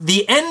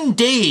the end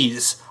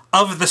days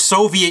of the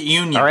Soviet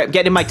Union. All right, I'm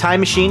getting in my time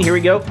machine. Here we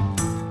go.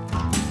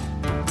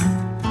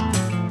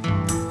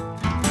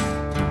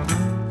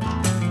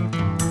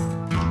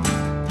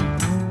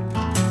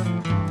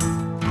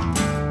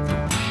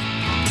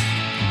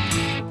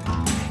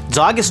 It's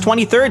August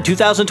 23rd,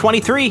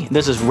 2023.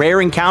 This is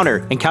Rare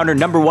Encounter, encounter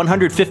number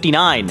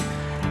 159.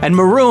 And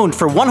marooned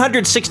for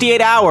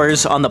 168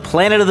 hours on the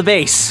planet of the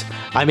base,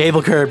 I'm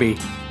Abel Kirby.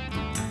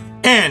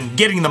 And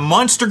getting the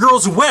monster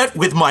girls wet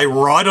with my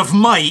rod of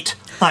might,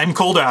 I'm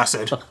Cold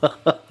Acid.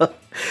 But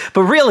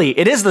really,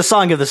 it is the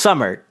song of the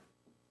summer.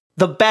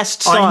 The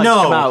best song to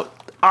come out.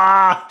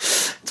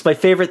 It's my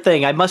favorite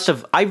thing.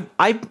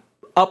 I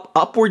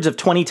upwards of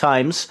 20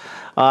 times.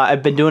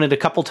 I've been doing it a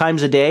couple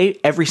times a day,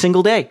 every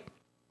single day.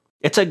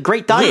 It's a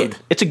great diet. Rude.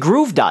 It's a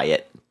groove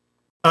diet.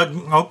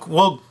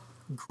 Well,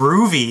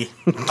 groovy,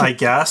 I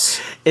guess.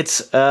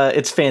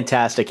 It's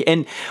fantastic.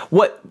 And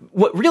what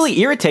really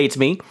irritates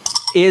me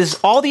is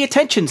all the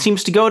attention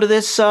seems to go to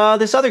this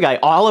other guy,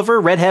 Oliver,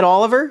 Redhead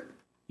Oliver.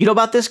 You know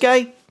about this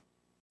guy?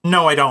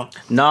 No, I don't.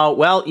 No,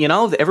 well,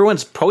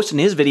 everyone's posting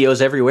his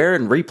videos everywhere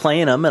and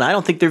replaying them, and I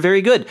don't think they're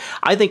very good.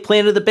 I think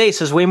Planet of the Bass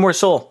has way more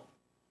soul.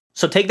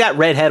 So take that,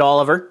 Redhead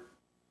Oliver.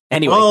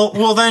 Anyway.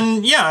 Well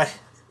then, yeah.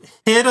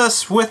 Hit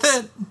us with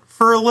it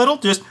for a little.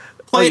 Just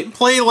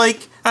play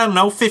like, I don't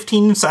know,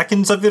 15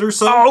 seconds of it or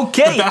so.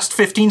 Okay. The best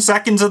 15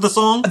 seconds of the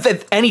song.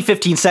 Any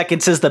 15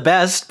 seconds is the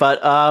best,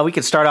 but we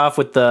can start off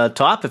with the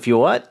top if you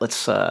want.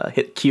 Let's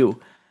hit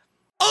cue.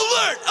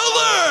 Alert!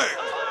 Alert!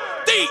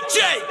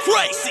 DJ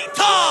Crazy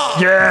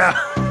Tom! Yeah!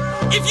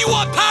 If you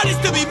want parties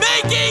to be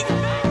making,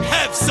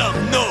 have some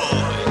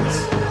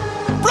noise.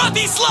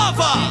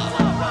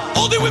 Bratislava!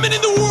 All the women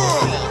in the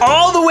world!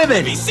 All the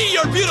women! Let me see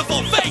your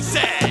beautiful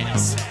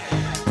faces!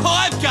 Oh,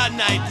 I've got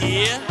an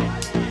idea.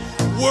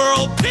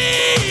 World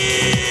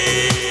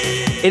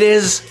peace! It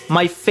is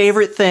my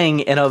favorite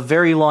thing in a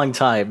very long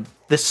time.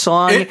 This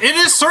song... It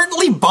is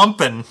certainly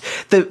bumping.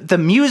 The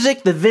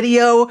music, the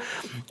video,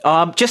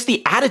 just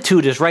the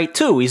attitude is right,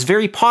 too. He's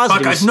very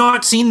positive. Fuck, I've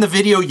not seen the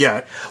video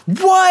yet.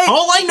 What?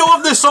 All I know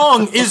of the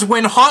song is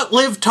when Hot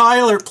Liv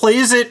Tyler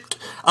plays it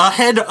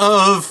ahead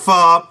of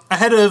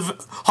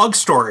Hug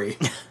Story.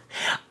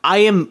 I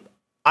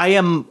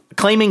am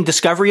claiming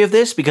discovery of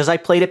this because I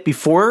played it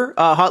before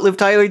Hot Liv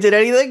Tyler did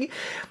anything.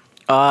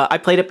 I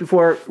played it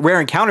before Rare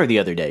Encounter the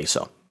other day,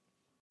 so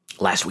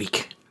last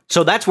week.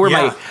 So that's where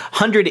my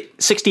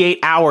 168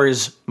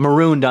 hours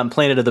marooned on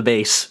Planet of the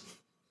Bass.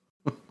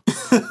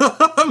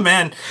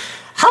 Man,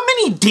 how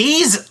many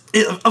days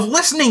of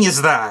listening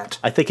is that?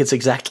 I think it's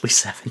exactly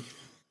 7.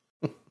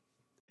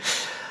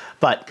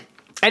 But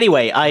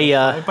anyway,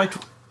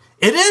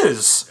 it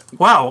is.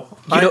 Wow.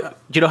 Do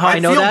you know how I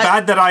know that? I feel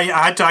bad that I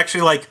had to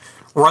actually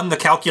run the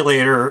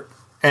calculator,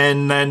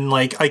 and then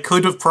I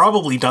could have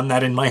probably done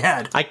that in my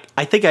head.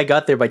 I think I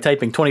got there by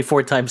typing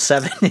 24 times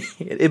 7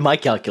 in my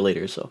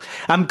calculator. So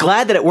I'm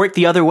glad that it worked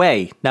the other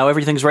way. Now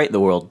everything's right in the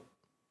world.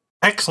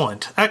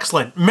 Excellent.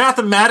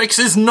 Mathematics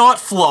is not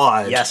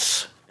flawed.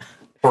 Yes.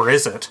 Or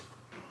is it?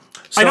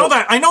 So,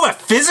 I know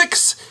that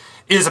physics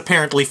is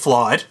apparently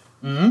flawed.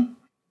 Mm-hmm.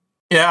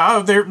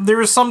 Yeah,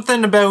 there is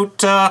something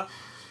about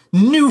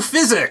new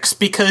physics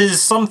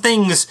because some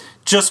things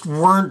just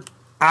weren't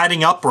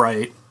adding up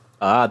right.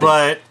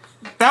 But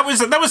that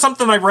was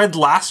something I read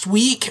last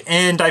week,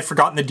 and I've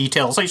forgotten the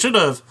details. I should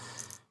have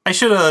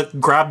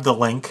grabbed the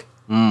link.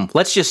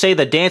 Let's just say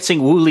the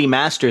dancing Woolly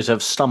masters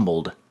have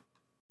stumbled.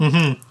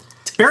 Mm-hmm.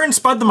 Baron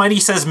Spud the Mighty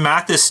says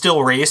math is still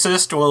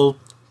racist. Well,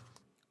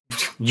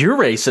 you're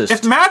racist.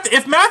 If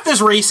math is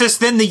racist,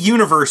 then the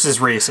universe is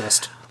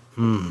racist.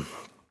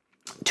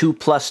 2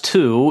 plus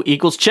 2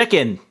 equals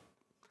chicken.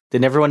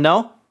 Didn't everyone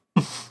know?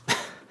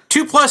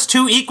 2 plus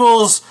 2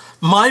 equals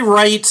my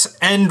rights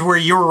end where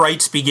your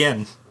rights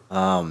begin.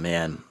 Oh,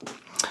 man.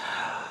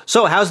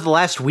 So, how's the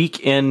last week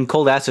in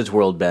Cold Acid's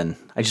world been?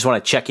 I just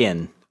want to check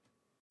in.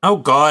 Oh,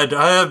 God.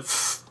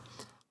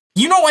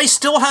 I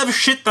still have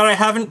shit that I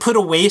haven't put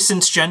away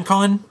since Gen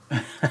Con.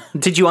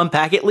 Did you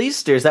unpack at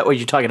least, or is that what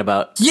you're talking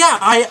about? Yeah,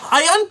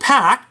 I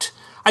unpacked.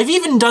 I've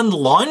even done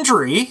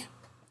laundry,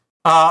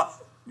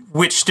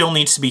 which still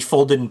needs to be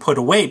folded and put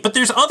away. But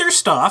there's other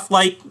stuff,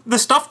 like the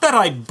stuff that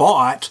I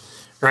bought,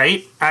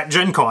 right, at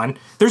Gen Con.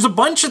 There's a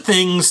bunch of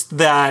things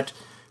that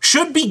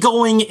should be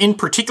going in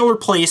particular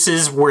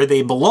places where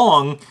they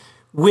belong,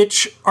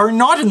 which are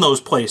not in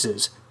those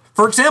places.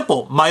 For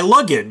example, my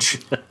luggage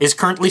is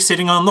currently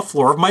sitting on the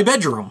floor of my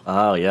bedroom.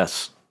 Oh,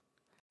 yes.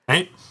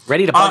 Right?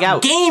 Ready to bug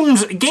out.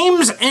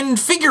 Games and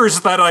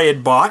figures that I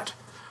had bought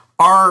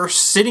are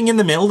sitting in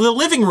the middle of the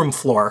living room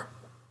floor.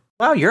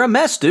 Wow, you're a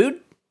mess, dude.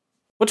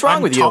 What's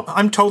wrong with you?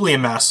 I'm totally a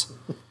mess.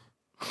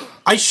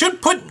 I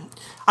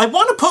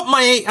want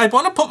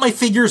to put my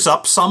figures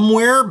up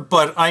somewhere,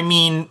 but I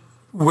mean,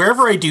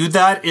 wherever I do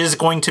that is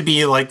going to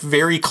be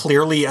very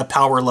clearly a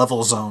power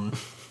level zone.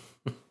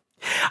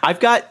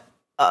 I've got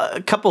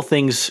a couple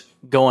things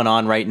going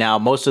on right now.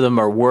 Most of them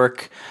are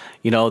work.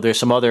 There's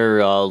some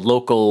other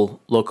local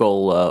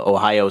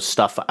Ohio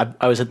stuff.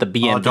 I was at the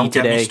BNB today. Don't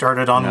get me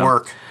started on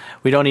work.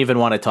 We don't even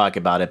want to talk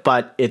about it,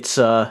 but it's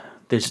the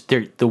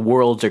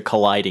worlds are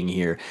colliding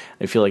here.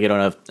 I feel like I don't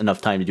have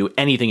enough time to do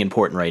anything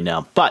important right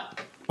now.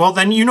 But well,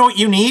 then you know what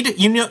you need.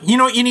 You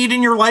know what you need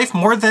in your life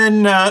more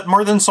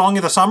than Song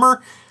of the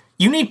Summer.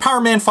 You need Power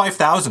Man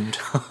 5000.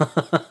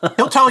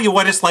 He'll tell you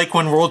what it's like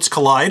when worlds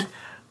collide.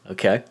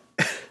 Okay,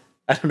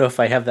 I don't know if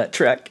I have that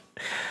track.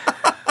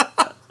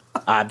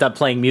 I'm done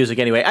playing music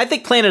anyway. I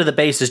think Planet of the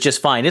Bass is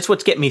just fine. It's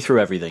what's getting me through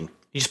everything.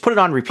 You just put it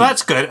on repeat.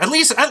 That's good. At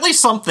least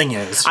something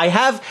is.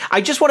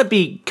 I just want to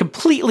be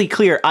completely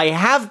clear. I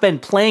have been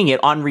playing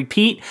it on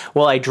repeat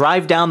while I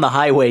drive down the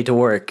highway to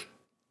work.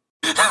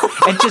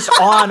 And just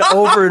on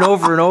over and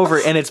over and over,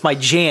 and it's my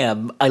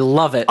jam. I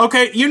love it.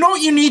 Okay, you know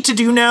what you need to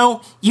do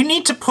now? You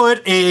need to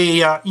put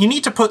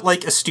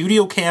like a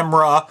studio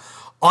camera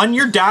on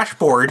your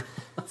dashboard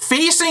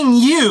facing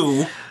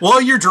you while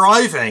you're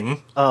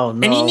driving. Oh,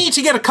 no. And you need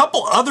to get a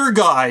couple other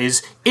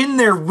guys in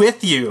there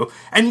with you.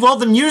 And while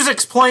the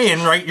music's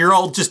playing, right, you're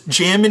all just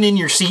jamming in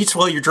your seats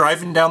while you're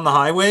driving down the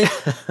highway.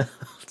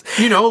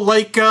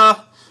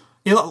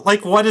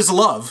 Like What Is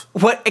Love?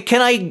 Where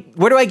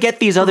do I get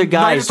these other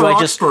guys?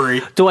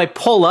 Do I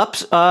pull up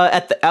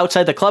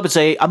outside the club and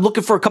say, I'm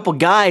looking for a couple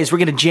guys, we're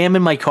going to jam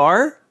in my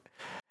car?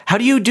 How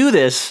do you do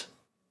this?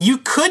 You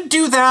could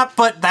do that,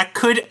 but that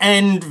could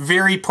end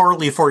very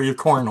poorly for your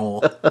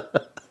cornhole.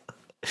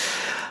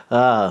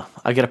 I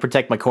gotta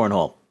protect my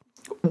cornhole.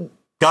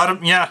 Got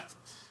him, yeah.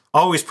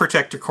 Always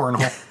protect your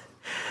cornhole.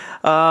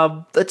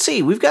 Let's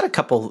see. We've got a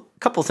couple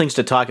things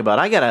to talk about.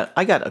 I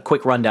got a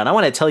quick rundown. I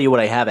want to tell you what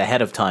I have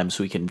ahead of time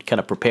so we can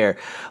kind of prepare.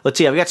 Let's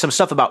see. I've got some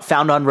stuff about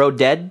Found on Road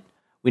Dead.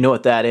 We know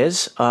what that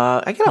is.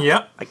 I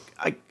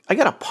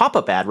got a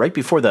pop-up ad right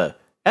before the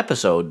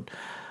episode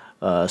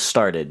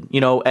started.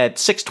 At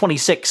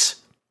 6:26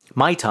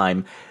 my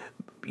time,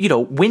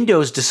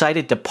 Windows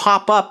decided to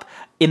pop up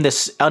in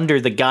this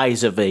under the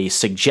guise of a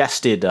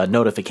suggested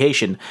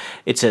notification.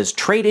 It says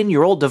trade in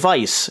your old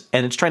device,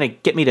 and it's trying to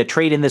get me to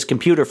trade in this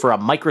computer for a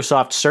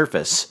Microsoft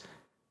Surface.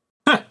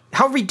 Huh.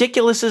 How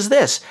ridiculous is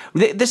this?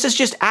 This is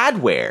just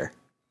adware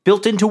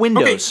built into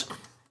Windows. Okay.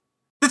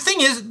 The thing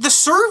is, the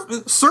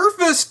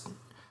Surface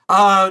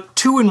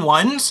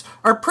 2-in-1s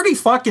are pretty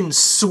fucking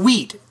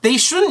sweet. They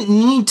shouldn't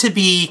need to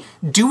be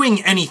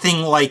doing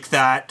anything like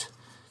that.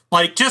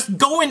 Like, just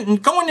going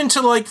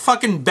into, like,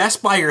 fucking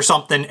Best Buy or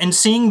something and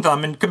seeing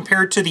them, and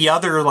compared to the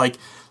other, like,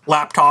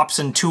 laptops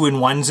and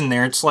 2-in-1s in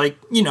there, it's like,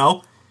 you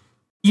don't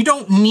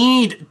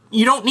need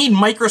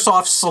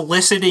Microsoft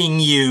soliciting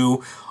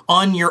you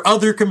on your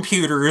other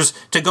computers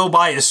to go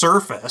buy a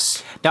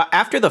Surface. Now,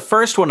 after the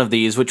first one of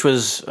these, which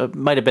was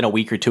might have been a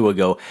week or two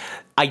ago,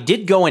 I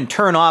did go and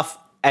turn off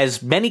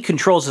as many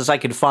controls as I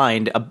could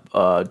find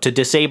to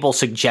disable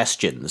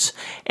suggestions,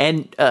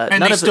 and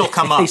they still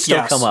come up. They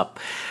still come up.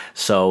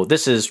 So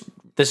this is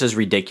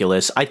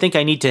ridiculous. I think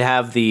I need to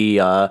have the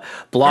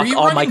block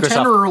all Microsoft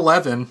 10 or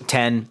 11?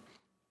 10.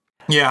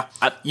 Yeah.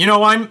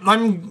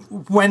 I'm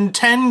when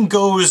 10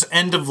 goes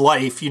end of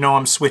life,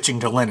 I'm switching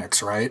to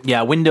Linux, right?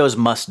 Yeah, Windows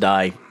must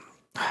die.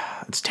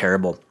 It's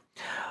terrible.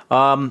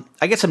 I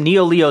get some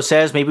Neo Leo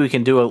says maybe we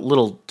can do a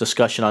little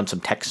discussion on some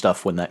tech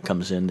stuff when that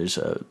comes in. There's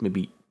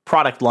maybe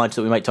product launch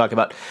that we might talk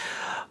about.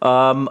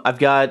 I've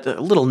got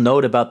a little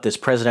note about this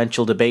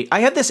presidential debate. I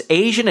had this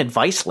Asian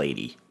advice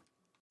lady.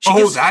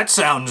 That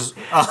sounds...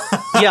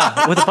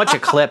 yeah, with a bunch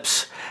of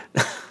clips.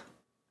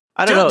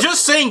 I don't know.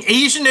 Just saying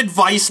Asian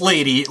advice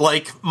lady,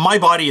 like, my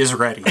body is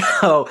ready.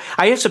 Oh,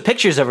 I have some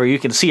pictures of her. You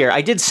can see her.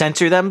 I did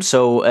censor them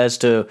so as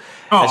to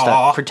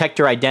protect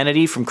her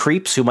identity from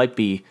creeps who might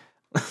be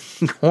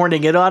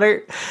horning in on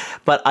her.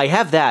 But I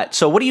have that.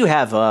 So what do you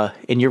have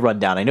in your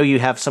rundown? I know you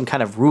have some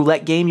kind of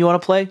roulette game you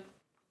want to play.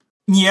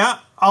 Yeah.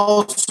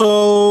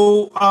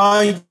 Also,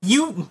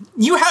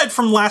 you had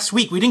from last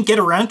week. We didn't get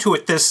around to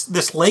it.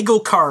 This Lego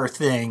car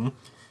thing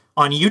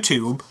on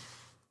YouTube.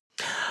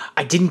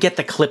 I didn't get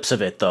the clips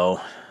of it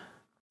though.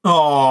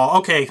 Oh,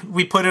 okay.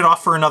 We put it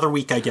off for another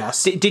week, I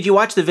guess. Did you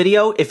watch the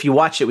video? If you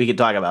watched it, we could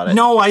talk about it.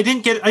 No, I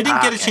didn't get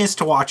a chance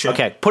to watch it.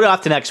 Okay, put it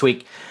off to next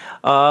week.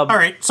 All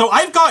right. So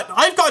I've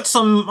got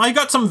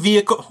some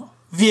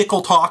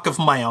vehicle talk of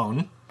my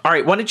own. All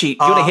right. Why don't you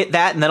want to hit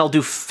that, and then I'll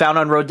do Found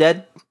on Road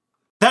Dead.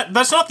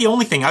 That's not the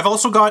only thing. I've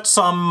also got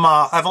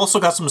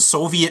some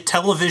Soviet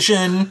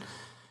television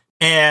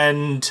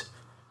and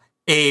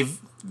a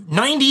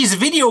 90s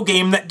video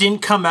game that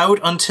didn't come out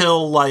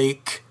until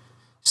like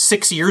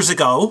 6 years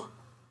ago,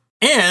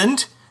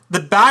 and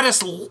the baddest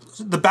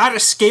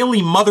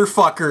scaly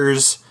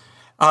motherfuckers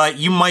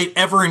you might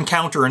ever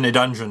encounter in a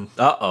dungeon.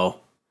 Uh-oh.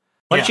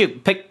 Why don't you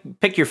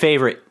pick your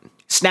favorite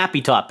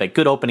snappy topic?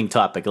 Good opening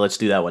topic. Let's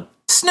do that one.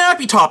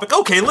 Snappy topic.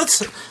 Okay, let's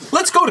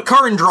go to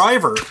Car and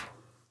Driver.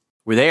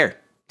 We're there.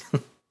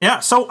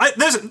 Yeah, so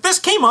this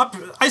came up.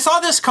 I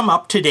saw this come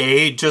up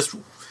today. Just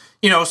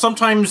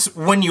sometimes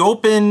when you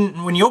open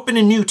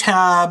a new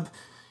tab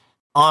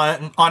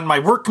on my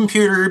work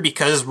computer,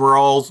 because we're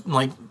all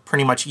like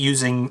pretty much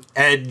using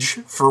Edge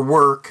for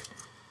work,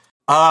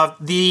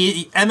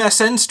 the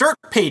MSN start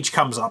page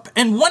comes up,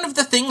 and one of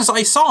the things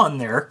I saw on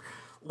there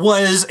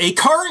was a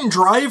Car and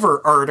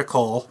Driver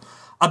article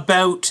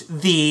about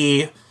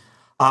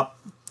about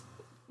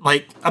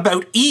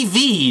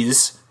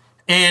EVs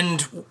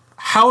and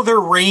how their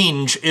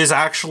range is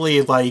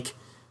actually like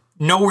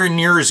nowhere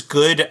near as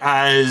good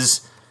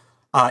as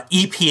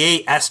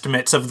EPA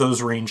estimates of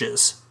those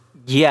ranges.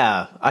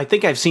 Yeah, I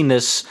think I've seen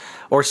this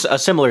or a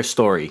similar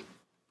story.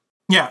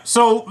 Yeah,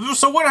 so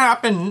what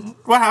happened?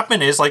 What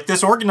happened is like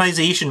this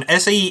organization,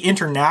 SAE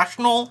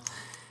International,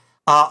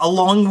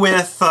 along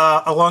with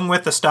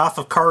the staff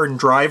of Car and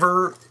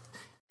Driver,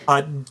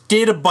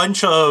 did a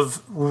bunch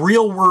of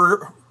real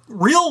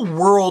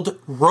world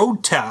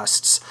road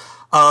tests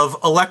of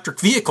electric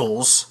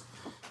vehicles,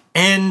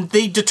 and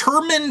they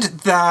determined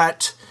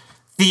that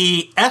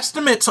the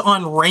estimates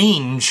on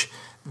range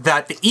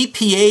that the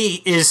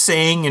EPA is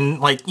saying,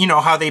 and like, you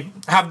know, how they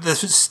have the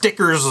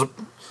stickers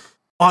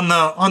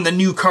on the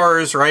new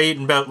cars, right?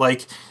 And about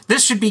like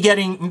this should be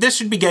getting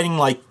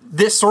like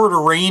this sort of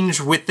range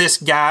with this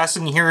gas,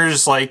 and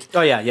here's like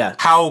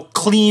how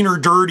clean or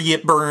dirty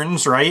it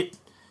burns, right?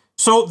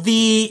 So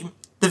the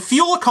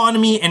fuel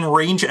economy and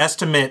range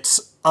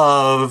estimates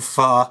of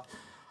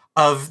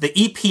the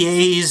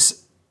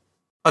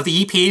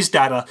EPA's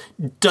data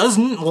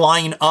doesn't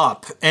line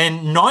up,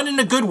 and not in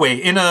a good way,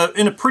 in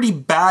a pretty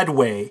bad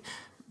way,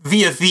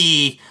 via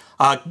the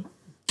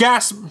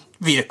gas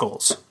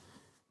vehicles.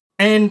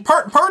 And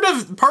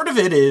part of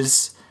it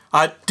is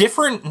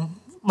different.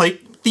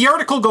 Like the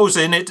article goes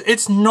in,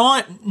 it's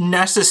not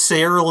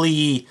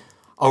necessarily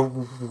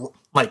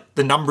like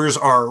the numbers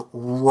are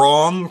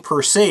wrong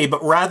per se,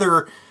 but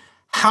rather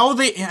how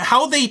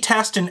they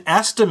test and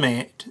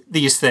estimate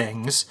these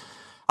things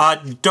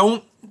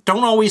don't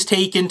always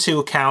take into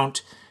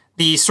account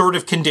the sort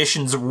of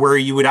conditions where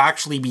you would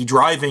actually be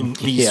driving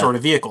these sort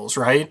of vehicles,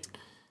 right?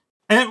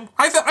 And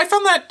I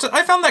found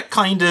that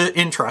kind of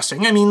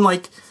interesting. I mean,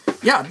 like,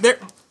 yeah,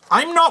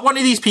 I'm not one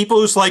of these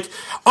people who's like,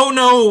 oh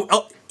no,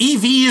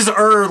 EVs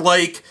are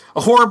like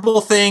a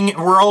horrible thing.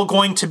 We're all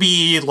going to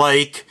be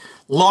like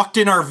locked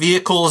in our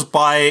vehicles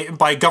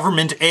by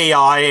government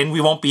AI, and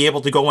we won't be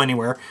able to go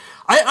anywhere.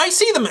 I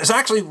see them as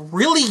actually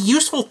really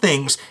useful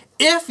things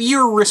if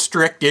you're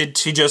restricted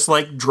to just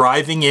like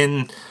driving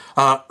in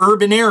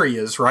urban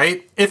areas,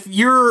 right? If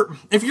you're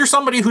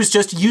somebody who's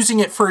just using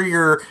it for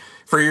your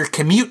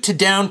commute to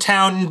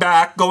downtown and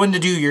back, going to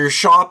do your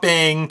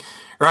shopping,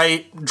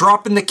 right?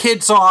 Dropping the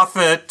kids off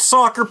at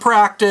soccer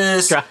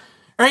practice,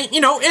 right?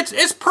 You know,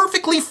 it's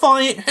perfectly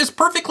fine. It's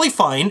perfectly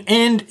fine,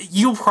 and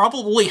you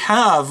probably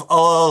have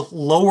a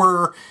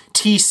lower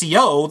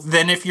TCO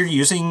than if you're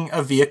using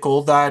a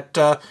vehicle that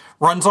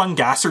runs on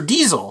gas or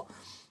diesel.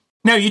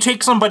 Now, you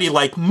take somebody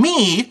like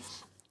me,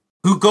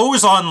 who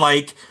goes on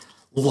like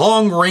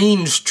long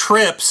range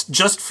trips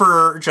just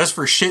for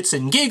shits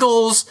and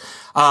giggles,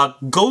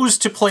 goes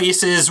to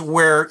places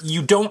where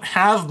you don't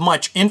have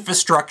much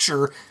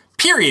infrastructure.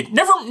 Period.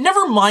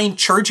 Never mind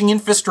charging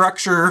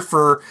infrastructure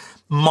for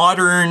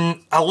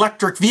modern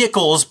electric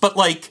vehicles, but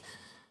like,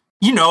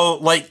 you know,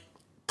 like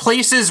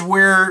places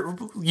where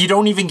you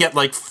don't even get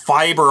like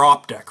fiber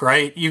optic,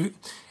 right?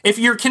 If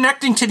you're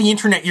connecting to the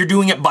internet, you're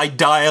doing it by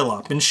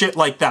dial-up and shit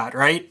like that,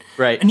 right?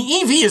 Right. An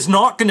EV is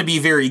not going to be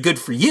very good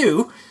for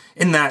you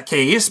in that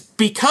case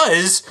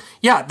because,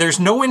 yeah, there's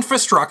no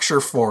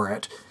infrastructure for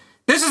it.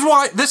 This is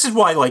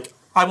why, like,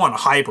 I want a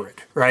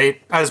hybrid,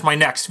 right, as my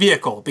next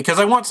vehicle, because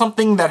I want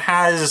something that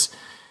has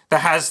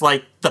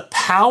like the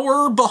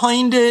power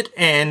behind it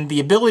and the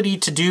ability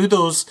to do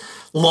those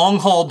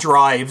long-haul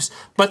drives,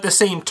 but at the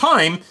same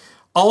time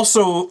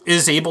also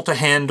is able to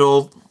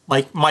handle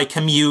like my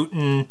commute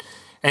and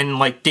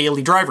like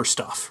daily driver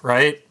stuff,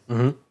 right?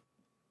 Mm-hmm.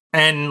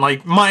 And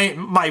like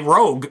my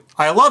Rogue,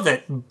 I love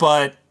it,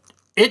 but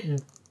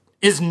it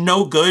is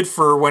no good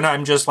for when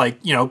I'm just like,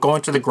 you know,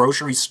 going to the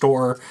grocery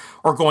store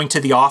or going to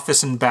the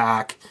office and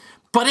back.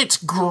 But it's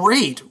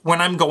great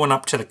when I'm going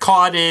up to the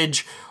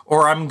cottage,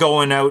 or I'm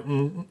going out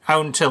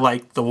into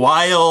like the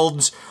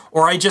wilds,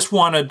 or I just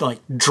want to like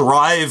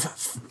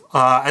drive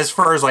as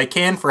far as I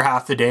can for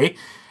half the day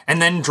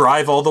and then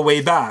drive all the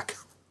way back.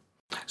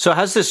 So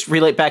how's this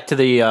relate back to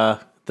the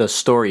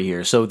story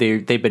here? So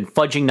they've been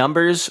fudging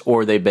numbers,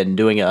 or they've been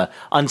doing a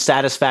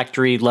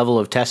unsatisfactory level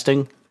of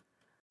testing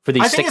for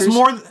these stickers? I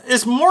think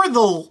it's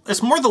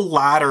more the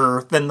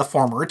latter than the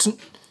former. It's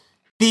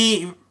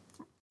the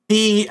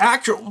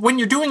actual, when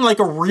you're doing like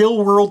a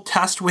real world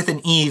test with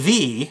an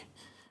EV,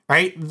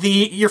 right?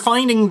 You're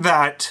finding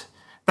that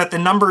the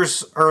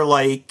numbers are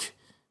like,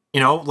 you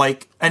know,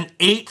 like an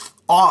eighth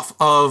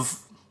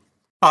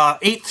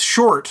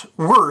short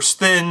worse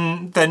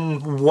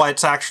than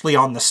what's actually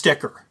on the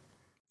sticker.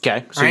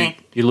 Okay, so right?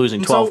 you're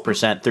losing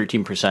 12%,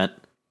 13%.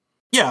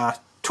 Yeah,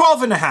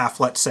 12.5%,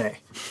 let's say,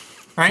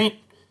 right?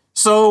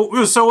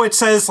 So it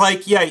says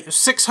like, yeah,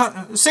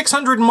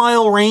 600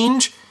 mile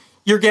range,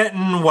 you're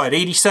getting what,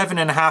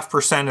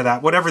 87.5% of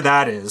that, whatever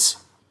that is.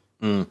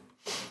 Mm.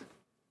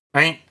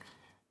 Right?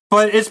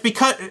 But it's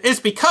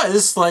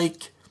because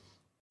like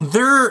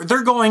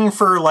they're going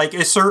for like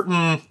a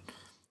certain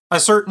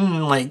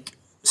like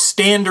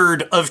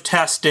standard of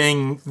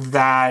testing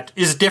that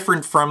is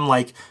different from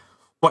like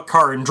what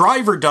Car and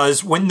Driver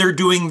does when they're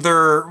doing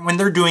their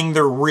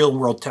real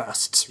world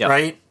tests,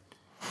 right?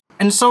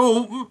 And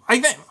so I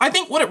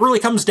think what it really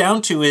comes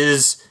down to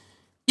is,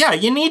 yeah,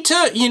 you need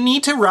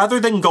to rather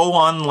than go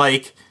on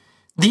like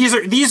these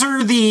are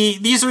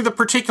the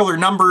particular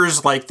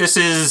numbers, like this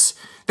is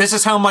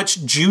how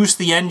much juice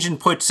the engine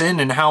puts in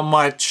and how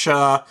much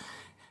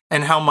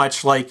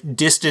like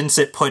distance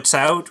it puts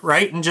out,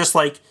 right? And just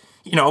like,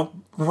 you know,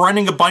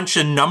 running a bunch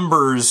of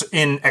numbers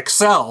in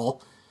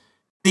Excel.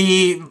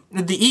 The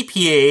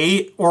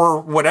EPA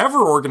or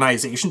whatever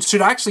organization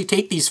should actually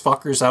take these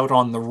fuckers out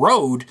on the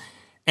road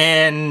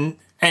and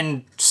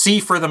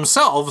see for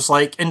themselves,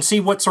 like, and see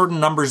what sort of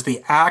numbers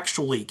they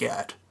actually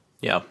get.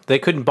 Yeah, they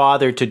couldn't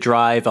bother to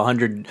drive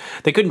 100.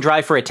 They couldn't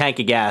drive for a tank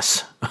of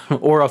gas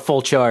or a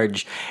full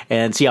charge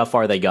and see how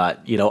far they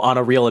got. You know, on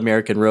a real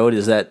American road.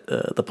 Is that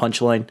the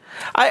punchline?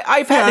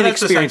 I've had an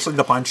experience. Essentially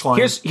the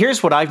punchline.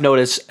 Here's what I've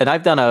noticed, and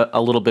I've done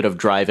a little bit of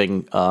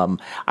driving.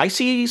 I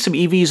see some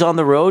EVs on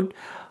the road.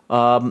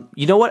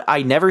 You know what?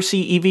 I never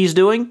see EVs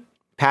doing?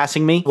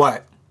 Passing me.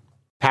 What?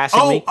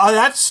 Passing me.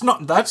 That's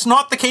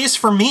not the case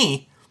for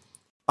me.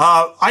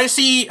 I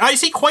see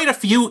quite a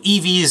few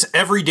EVs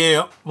every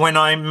day when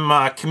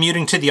I'm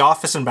commuting to the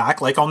office and back,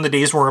 like on the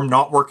days where I'm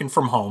not working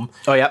from home.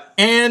 Oh yeah.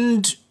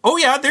 And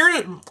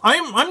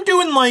I'm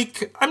doing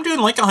like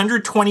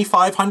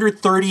 125,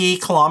 130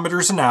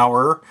 kilometers an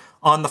hour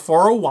on the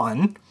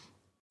 401,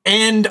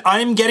 and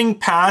I'm getting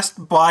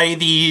passed by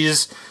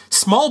these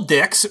small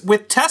dicks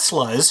with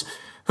Teslas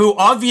who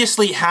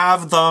obviously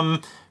have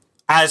them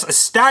as a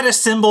status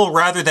symbol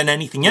rather than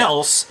anything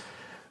else.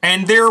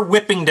 And they're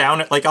whipping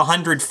down at like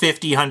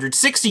 150,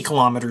 160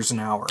 kilometers an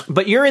hour.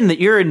 But you're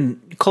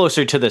in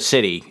closer to the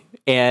city,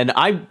 and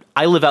I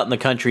live out in the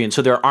country, and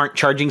so there aren't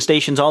charging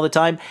stations all the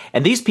time.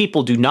 And these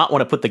people do not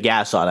want to put the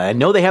gas on. I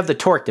know they have the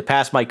torque to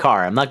pass my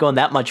car. I'm not going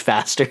that much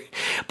faster,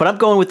 but I'm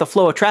going with the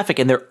flow of traffic,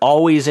 and they're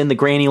always in the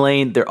granny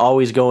lane. They're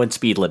always going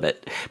speed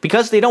limit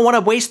because they don't want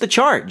to waste the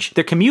charge.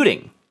 They're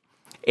commuting.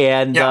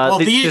 And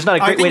there's not a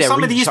great way to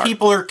some of these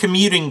people are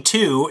commuting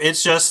too.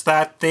 It's just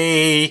that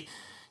they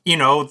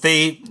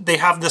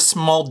have the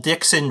small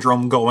dick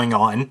syndrome going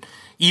on,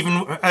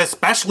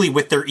 especially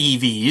with their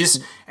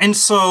EVs. And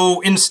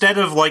so instead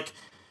of like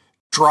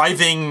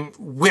driving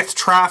with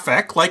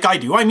traffic like I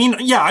do, I mean,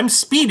 yeah, I'm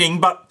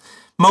speeding, but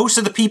most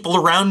of the people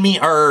around me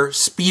are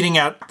speeding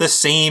at the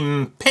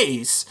same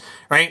pace,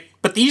 right?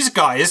 But these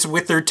guys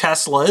with their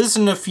Teslas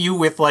and a few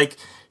with like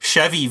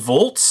Chevy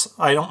Volts,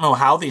 I don't know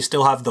how they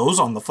still have those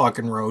on the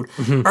fucking road,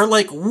 are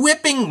like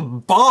whipping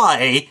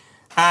by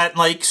at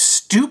like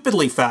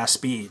stupidly fast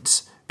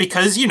speeds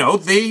because, you know,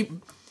 they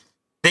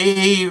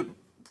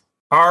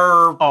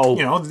are,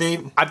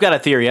 I've got a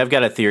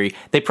theory.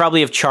 They probably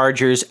have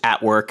chargers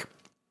at work.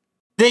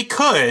 They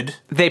could.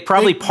 They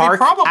probably park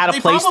at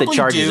a place that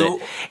charges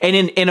it. And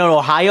in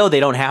Ohio,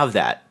 they don't have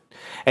that.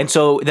 And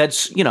so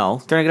that's, you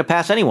know, they're not going to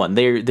pass anyone.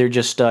 They're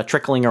just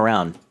trickling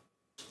around.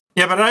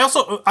 Yeah, but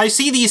I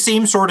see these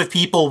same sort of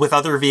people with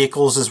other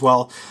vehicles as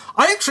well.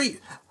 I actually,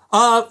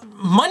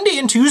 Monday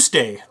and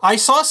Tuesday, I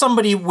saw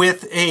somebody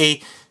with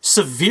a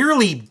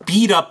severely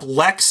beat up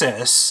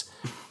Lexus.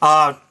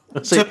 To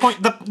the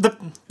point,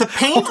 the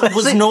paint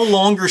was no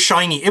longer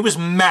shiny. It was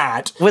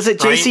matte. Was it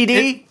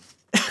JCD?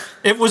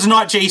 It was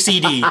not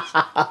JCD.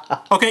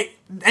 Okay,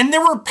 and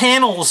there were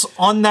panels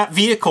on that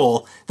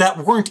vehicle that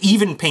weren't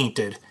even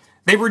painted.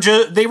 They were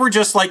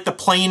just like the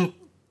plain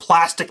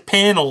plastic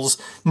panels,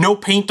 no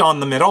paint on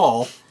them at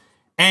all.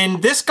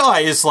 And this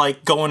guy is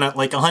like going at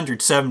like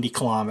 170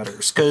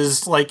 kilometers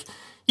because, like,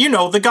 you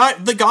know, the guy,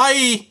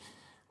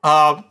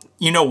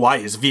 you know why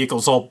his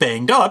vehicle's all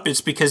banged up?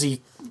 It's because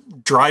he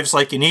drives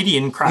like an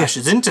idiot and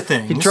crashes into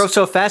things. He drove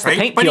so fast, right?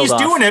 The paint peeled off. But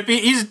he's doing it.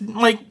 He's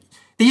like,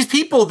 these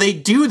people, they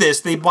do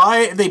this. They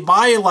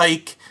buy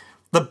like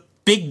the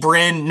big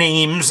brand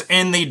names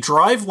and they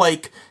drive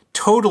like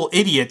total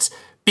idiots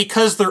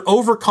because they're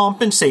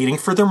overcompensating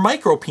for their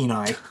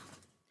micropeni.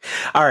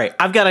 All right,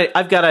 I've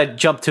got to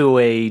jump to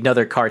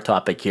another car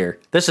topic here.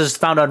 This is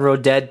Found on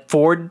Road Dead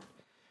Ford.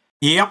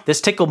 Yep.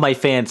 This tickled my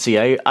fancy.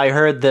 I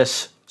heard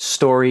this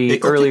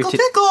story earlier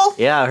today.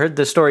 Yeah, I heard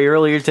the story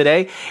earlier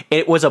today.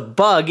 It was a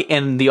bug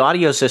in the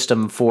audio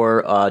system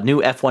for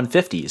new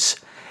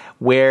F-150s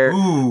where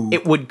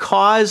it would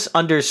cause,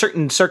 under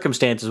certain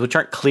circumstances, which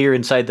aren't clear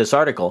inside this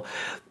article,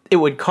 it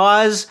would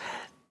cause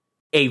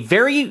a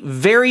very,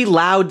 very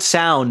loud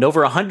sound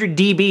over 100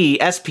 dB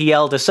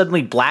SPL to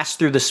suddenly blast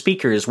through the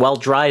speakers while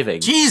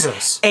driving.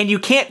 Jesus! And you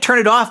can't turn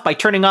it off by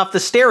turning off the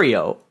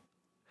stereo.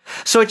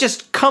 So it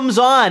just comes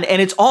on,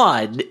 and it's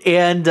on,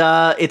 and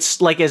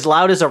it's like as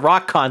loud as a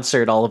rock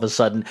concert all of a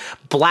sudden,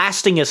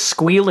 blasting a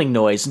squealing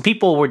noise. And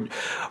people were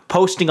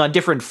posting on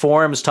different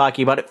forums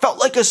talking about it. Felt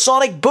like a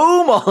sonic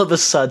boom all of a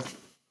sudden.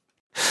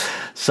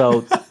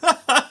 So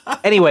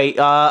anyway,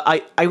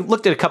 I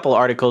looked at a couple of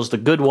articles. The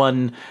good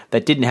one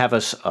that didn't have a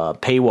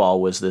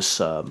paywall was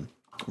this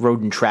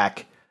Road and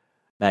Track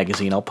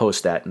magazine. I'll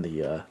post that in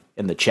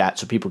the chat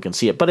so people can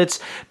see it. But it's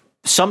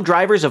some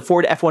drivers of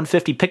Ford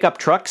F-150 pickup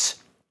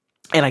trucks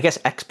and I guess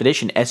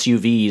Expedition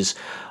SUVs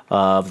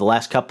of the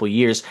last couple of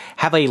years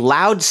have a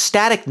loud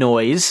static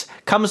noise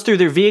comes through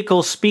their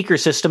vehicle speaker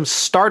system,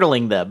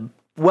 startling them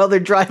while they're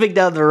driving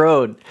down the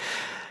road.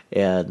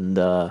 And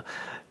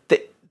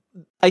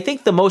I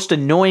think the most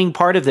annoying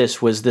part of this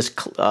was this.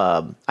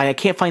 I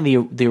can't find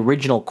the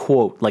original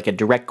quote, like a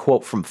direct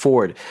quote from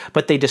Ford,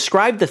 but they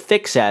described the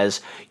fix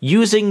as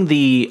using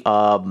the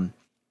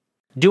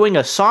doing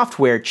a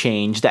software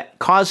change that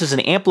causes an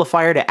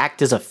amplifier to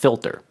act as a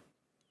filter.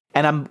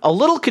 And I'm a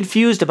little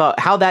confused about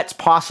how that's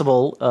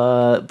possible,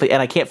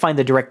 and I can't find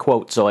the direct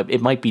quote, so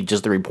it might be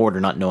just the reporter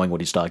not knowing what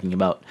he's talking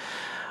about.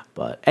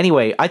 But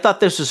anyway, I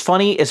thought this was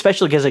funny,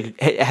 especially because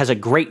it has a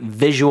great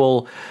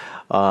visual.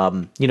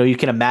 You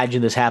can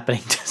imagine this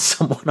happening to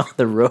someone on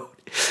the road,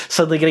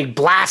 suddenly getting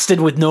blasted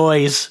with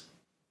noise.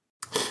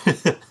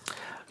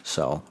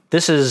 So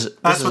that's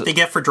what they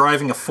get for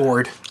driving a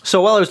Ford.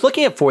 So while I was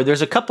looking at Ford,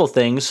 there's a couple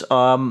things.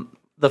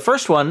 The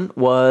first one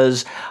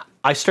was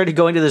I started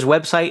going to this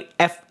website,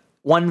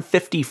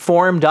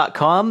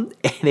 f150forum.com,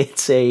 and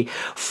it's a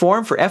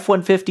forum for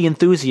F-150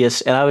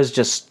 enthusiasts, and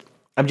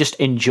I'm just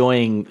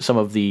enjoying some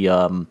of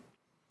the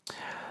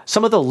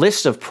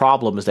list of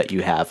problems that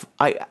you have.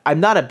 I'm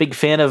not a big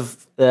fan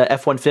of the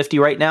F-150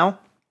 right now.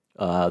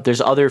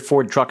 There's other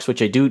Ford trucks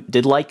which I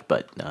did like,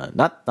 but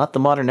not the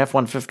modern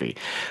F-150.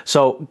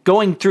 So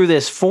going through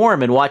this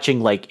forum and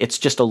watching, it's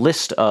just a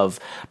list of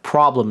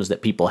problems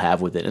that people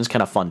have with it. And it's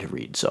kind of fun to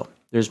read. So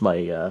there's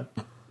my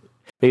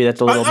maybe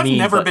that's a little I've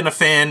mean. I've never been a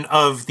fan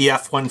of the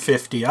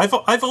F-150.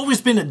 I've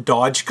always been a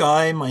Dodge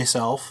guy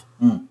myself.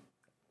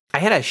 I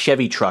had a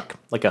Chevy truck,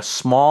 like a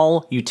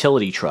small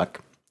utility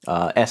truck,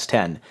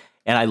 S10.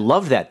 And I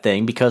loved that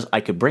thing because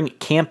I could bring it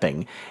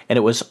camping, and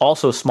it was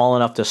also small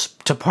enough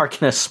to park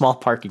in a small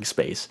parking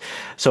space.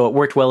 So it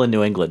worked well in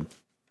New England.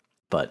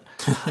 But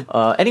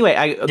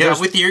anyway,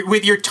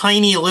 with your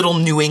tiny little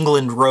New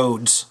England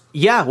roads.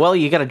 Yeah, well,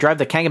 you got to drive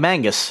the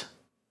Kangamangas.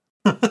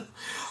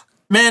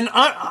 Man,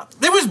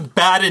 it was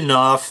bad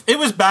enough. It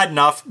was bad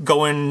enough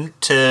going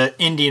to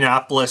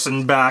Indianapolis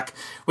and back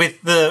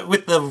with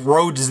the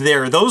roads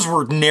there. Those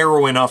were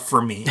narrow enough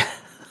for me.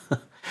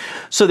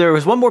 So there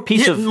was one more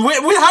piece of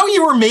with how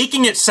you were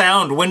making it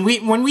sound when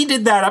we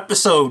did that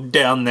episode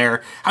down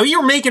there. How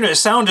you were making it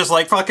sound just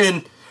like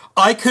fucking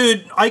I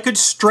could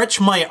stretch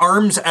my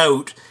arms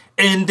out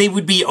and they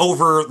would be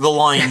over the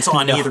lines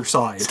on either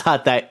side. It's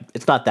not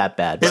that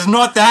bad. It's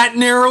not that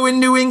narrow in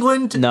New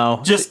England.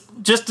 No,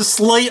 just a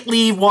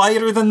slightly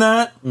wider than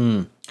that.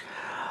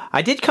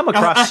 I did come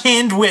across a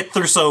hand width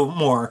or so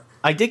more.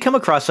 I did come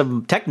across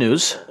some tech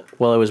news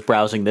while I was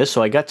browsing this,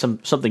 so I got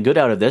something good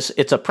out of this.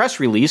 It's a press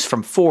release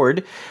from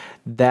Ford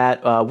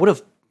that would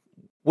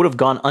have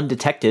gone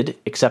undetected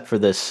except for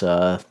this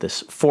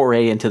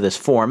foray into this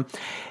forum.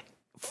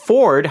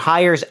 Ford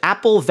hires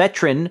Apple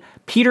veteran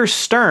Peter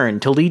Stern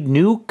to lead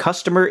new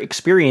customer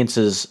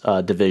experiences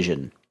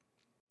division.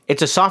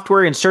 It's a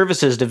software and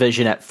services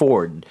division at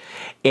Ford,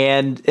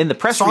 and in the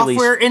press release,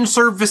 software and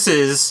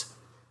services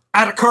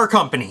at a car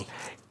company.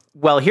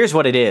 Well, here's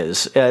what it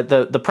is.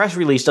 The press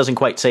release doesn't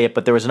quite say it,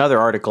 but there was another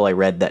article I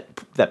read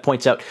that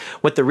points out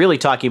what they're really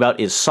talking about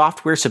is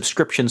software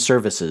subscription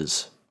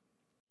services.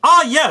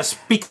 Ah, yes,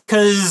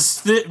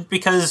 because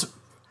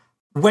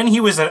when he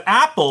was at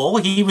Apple,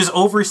 he was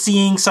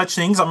overseeing such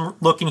things. I'm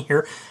looking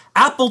here.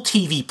 Apple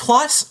TV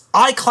Plus,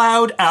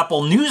 iCloud,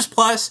 Apple News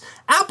Plus,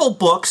 Apple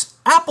Books,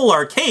 Apple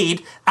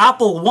Arcade,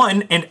 Apple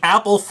One, and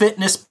Apple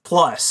Fitness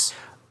Plus.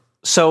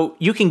 So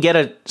you can get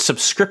a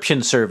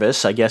subscription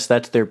service. I guess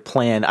that's their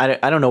plan.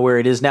 I don't know where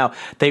it is now.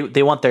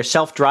 They want their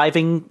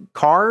self-driving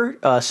car,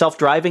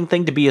 self-driving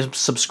thing to be a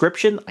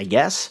subscription, I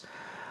guess.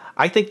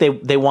 I think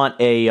they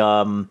want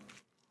a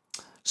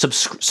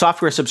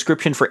software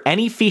subscription for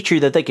any feature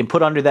that they can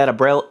put under that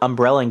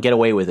umbrella and get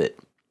away with it.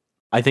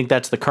 I think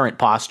that's the current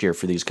posture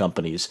for these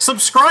companies.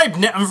 Subscribe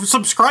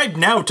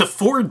now to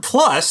Ford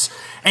Plus,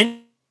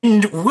 and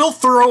we'll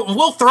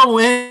throw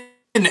in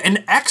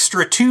an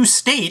extra 2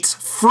 states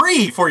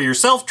free for your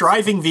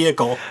self-driving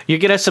vehicle. You're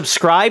going to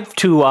subscribe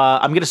to,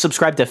 I'm going to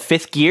subscribe to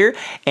Fifth Gear,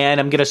 and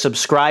I'm going to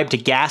subscribe to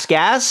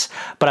Gas,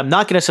 but I'm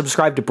not going to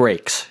subscribe to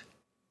Brakes.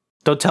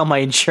 Don't tell my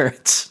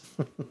insurance.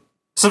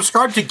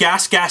 Subscribe to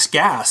Gas. Gas.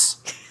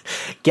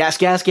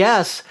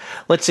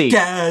 Let's see.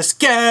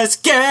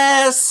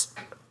 Gas.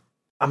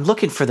 I'm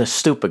looking for the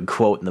stupid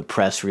quote in the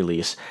press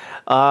release.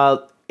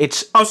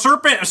 It's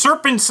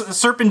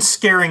Serpent's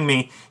scaring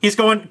me. He's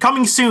going,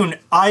 coming soon,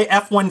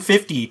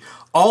 F-150,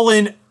 all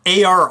in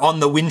AR on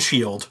the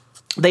windshield.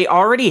 They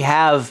already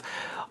have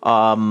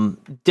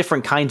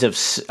different kinds of,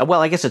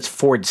 well, I guess it's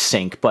Ford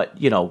Sync, but,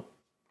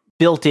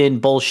 built-in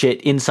bullshit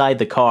inside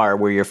the car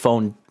where your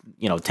phone,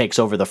 takes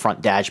over the front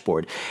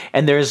dashboard.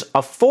 And there's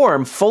a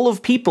forum full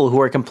of people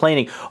who are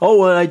complaining,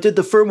 oh, I did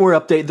the firmware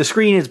update, the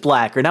screen is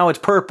black, or now it's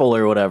purple,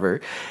 or whatever.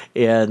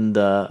 And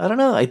I don't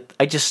know,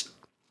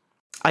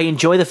 I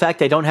enjoy the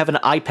fact I don't have an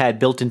iPad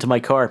built into my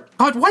car.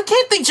 God, why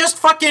can't they just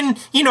fucking,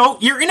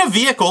 you're in a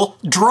vehicle,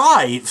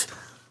 drive?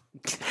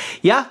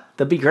 Yeah,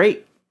 that'd be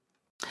great.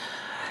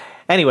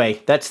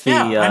 Anyway, that's the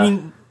I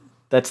mean,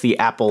 that's the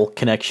Apple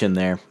connection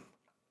there.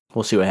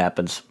 We'll see what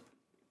happens.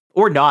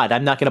 Or not.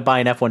 I'm not going to buy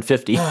an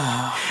F-150.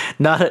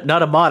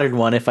 Not a modern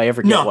one if I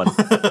ever get one.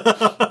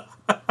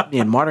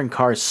 Man, modern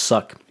cars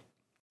suck.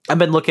 I've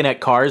been looking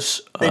at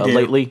cars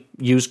lately,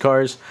 used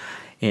cars,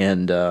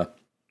 and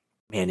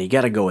man, you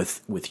got to go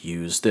with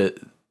used.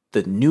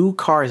 The new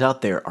cars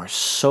out there are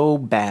so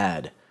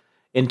bad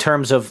in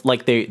terms of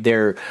like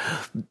they're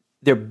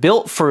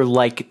built for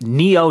like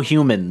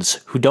neo-humans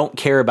who don't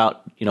care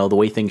about, the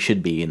way things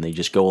should be, and they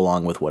just go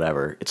along with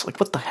whatever. It's like,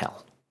 what the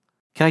hell?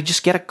 Can I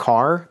just get a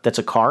car that's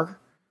a car?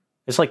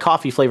 It's like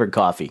coffee-flavored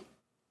coffee.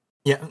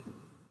 Yeah.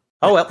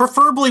 Oh, well.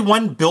 Preferably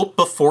one built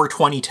before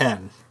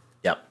 2010.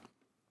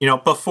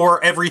 Yep.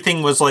 Before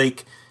everything was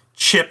like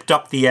chipped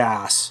up the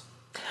ass.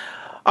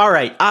 All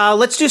right,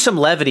 let's do some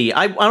levity.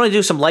 I want to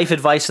do some life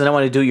advice, and then I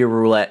want to do your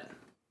roulette.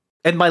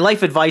 And my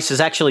life advice is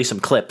actually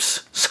some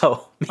clips,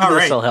 so maybe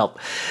this will help.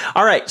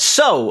 All right,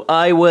 so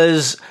I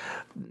was,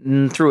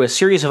 through a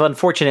series of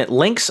unfortunate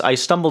links, I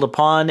stumbled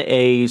upon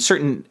a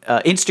certain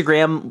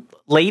Instagram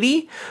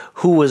lady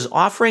who was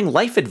offering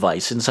life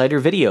advice inside her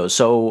videos.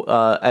 So,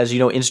 as you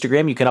know,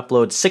 Instagram, you can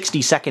upload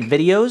 60-second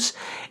videos,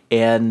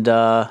 and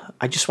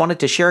I just wanted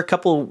to share a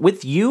couple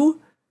with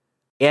you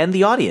and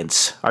the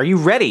audience. Are you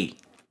ready?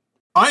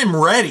 I'm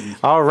ready.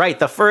 All right,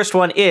 the first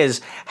one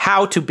is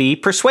how to be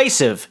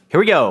persuasive. Here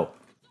we go.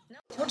 I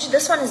told you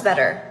this one is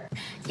better.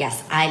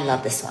 Yes, I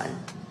love this one.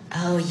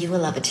 Oh, you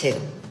will love it too.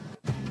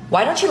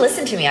 Why don't you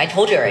listen to me? I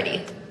told you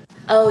already.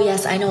 Oh,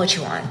 yes, I know what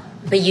you want.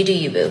 But you do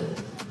you, boo.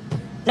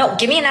 No,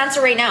 give me an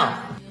answer right now.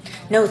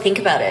 No, think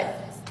about it.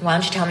 Why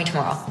don't you tell me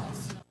tomorrow?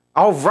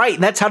 All right,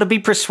 and that's how to be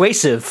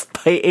persuasive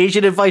by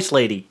Asian Advice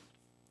Lady.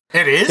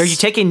 It is? Are you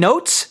taking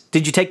notes?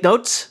 Did you take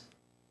notes?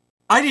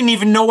 I didn't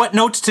even know what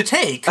notes to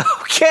take.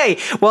 Okay,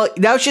 well,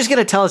 now she's going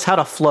to tell us how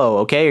to flow,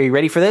 okay? Are you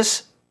ready for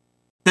this?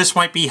 This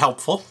might be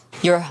helpful.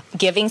 You're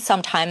giving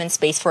some time and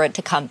space for it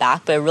to come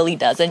back, but it really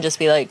doesn't. Just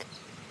be like,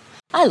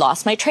 I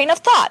lost my train of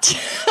thought.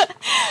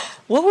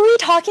 What were we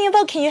talking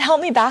about? Can you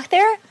help me back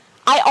there?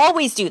 I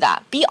always do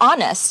that. Be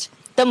honest.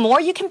 The more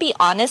you can be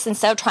honest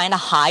instead of trying to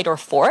hide or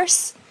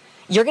force,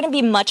 you're going to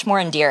be much more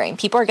endearing.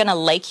 People are going to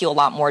like you a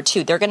lot more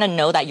too. They're going to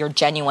know that you're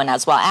genuine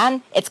as well.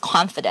 And it's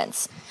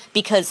confidence.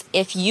 Because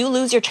if you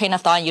lose your train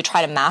of thought and you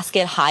try to mask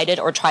it, hide it,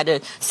 or try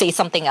to say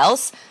something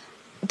else,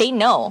 they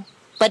know.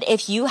 But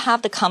if you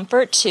have the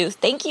comfort to,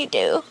 thank you,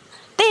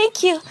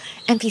 thank you,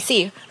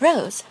 NPC,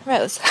 Rose.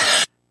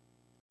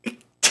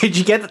 Did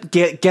you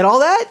get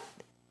all that?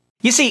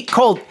 You see,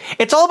 Cold,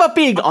 it's all about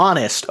being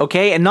honest,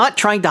 okay? And not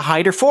trying to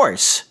hide or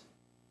force.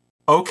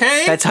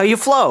 Okay. That's how you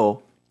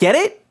flow. Get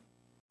it?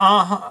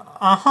 No.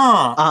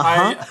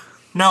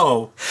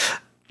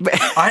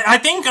 I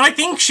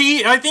think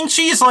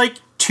she's like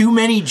too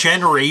many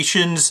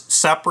generations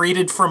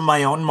separated from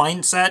my own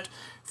mindset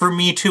for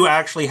me to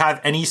actually have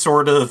any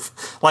sort of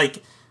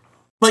like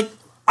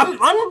I'm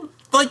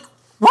like,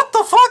 what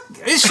the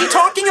fuck is she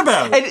talking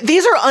about? And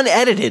these are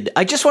unedited.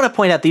 I just want to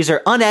point out these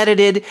are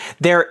unedited.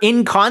 They're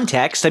in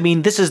context. I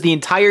mean, this is the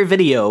entire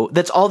video.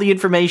 That's all the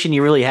information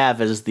you really have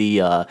is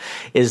the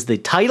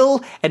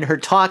title and her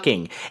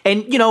talking.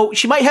 And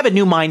she might have a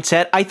new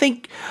mindset. I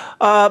think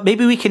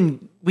maybe we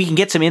can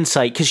get some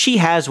insight because she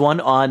has one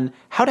on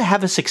how to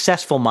have a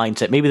successful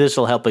mindset. Maybe this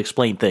will help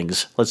explain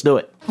things. Let's do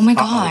it. Oh my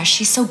gosh,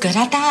 she's so good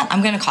at that.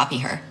 I'm going to copy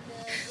her.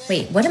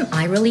 Wait, what am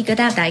I really good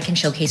at that I can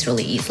showcase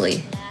really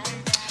easily?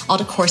 All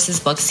the courses,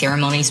 books,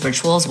 ceremonies,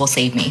 rituals will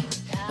save me.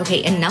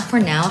 Okay, enough for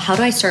now. How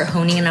do I start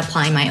honing and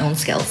applying my own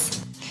skills?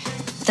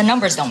 The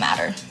numbers don't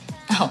matter.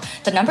 Oh,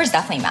 the numbers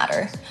definitely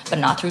matter, but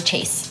not through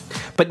Chase.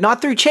 But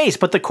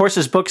the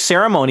courses, books,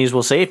 ceremonies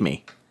will save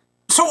me.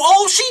 So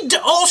all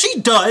she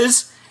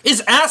does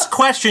is ask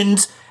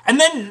questions and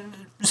then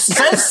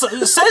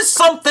says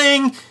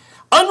something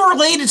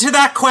unrelated to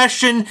that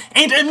question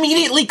and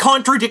immediately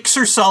contradicts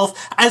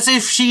herself as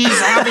if she's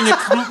having a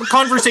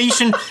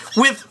conversation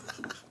with,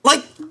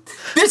 like,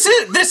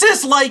 this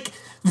is like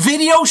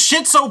video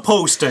Schizo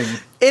posting.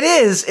 It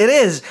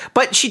is.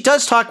 But she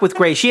does talk with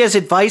Grace. She has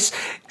advice.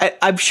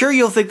 I'm sure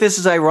you'll think this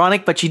is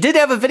ironic, but she did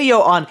have a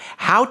video on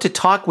how to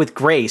talk with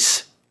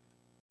Grace.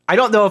 I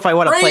don't know if I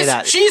want to play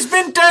that. She's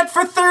been dead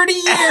for 30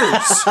 years.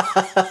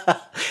 I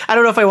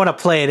don't know if I want to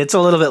play it. It's a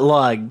little bit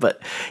long, but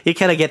you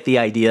kind of get the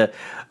idea.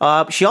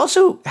 She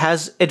also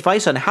has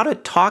advice on how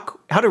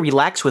to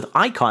relax with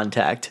eye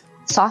contact.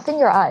 Soften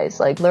your eyes.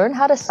 Like, learn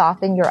how to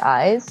soften your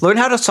eyes. Learn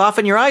how to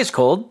soften your eyes,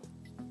 Cold.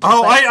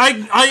 Oh,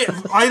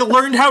 I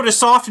learned how to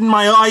soften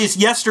my eyes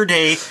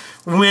yesterday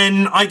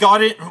when I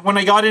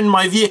got in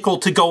my vehicle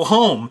to go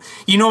home.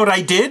 You know what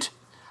I did?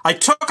 I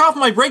took off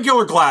my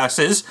regular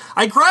glasses,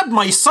 I grabbed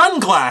my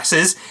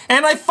sunglasses,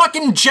 and I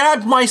fucking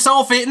jabbed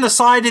myself in the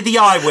side of the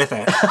eye with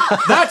it.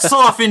 That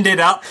softened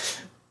it up.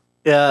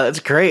 Yeah, it's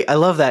great. I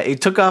love that. I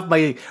took off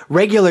my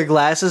regular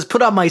glasses,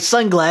 put on my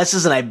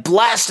sunglasses, and I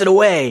blasted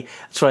away.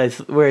 That's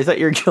where I thought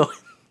you were going.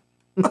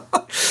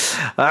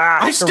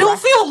 I still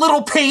feel a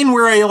little pain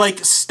where I,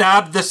 like,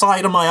 stabbed the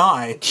side of my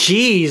eye.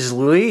 Jeez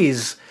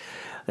Louise.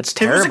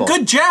 That's It was terrible. a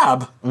good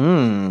jab.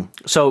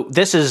 So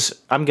this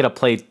is, I'm going to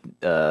play,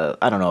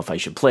 I don't know if I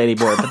should play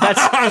anymore, but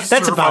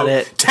that's about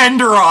it.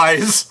 Tender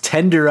eyes.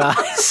 Tender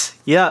eyes.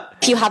 Yeah.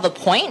 If you have a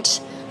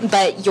point,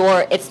 but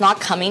it's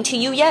not coming to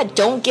you yet,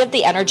 don't give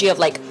the energy of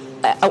like,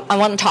 I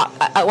want to talk.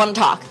 I want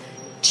to talk.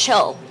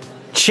 Chill.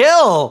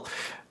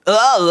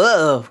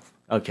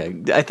 Okay.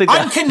 I think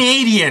I'm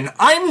Canadian.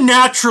 I'm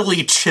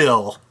naturally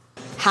chill.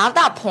 Have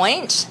that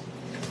point,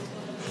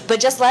 but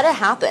just let it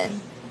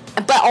happen.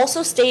 But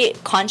also stay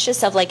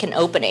conscious of like an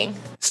opening.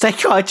 Stay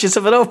conscious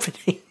of an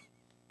opening.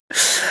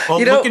 Well,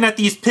 You know- looking at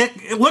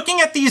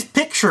these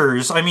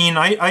pictures, I mean,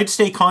 I'd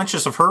stay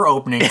conscious of her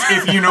openings,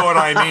 if you know what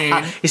I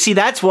mean. You see,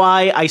 that's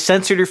why I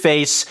censored her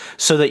face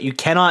so that you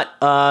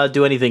cannot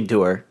do anything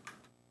to her.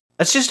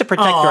 That's just to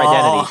protect her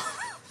identity.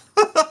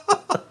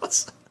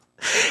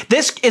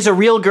 This is a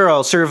real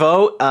girl,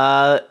 Servo.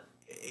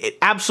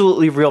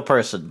 Absolutely real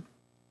person.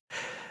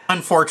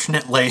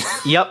 Unfortunately.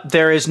 Yep,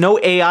 there is no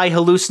AI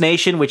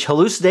hallucination, which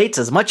hallucinates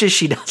as much as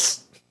she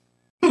does.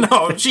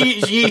 No,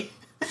 she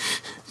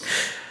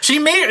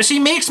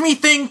makes me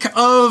think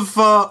of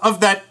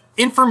that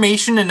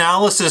information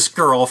analysis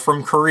girl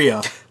from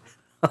Korea.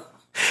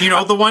 You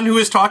know, the one who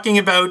was talking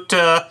about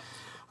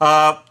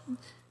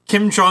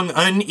Kim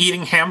Jong-un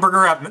eating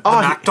hamburger at the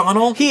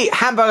McDonald's. He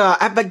hamburger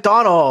at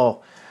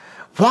McDonald's.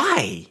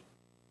 Why?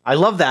 I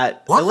love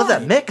that. I love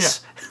that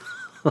mix.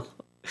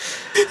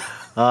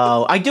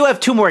 I do have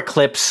two more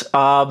clips.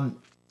 I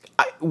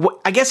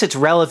guess it's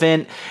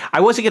relevant.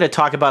 I wasn't going to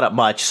talk about it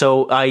much.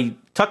 So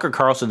Tucker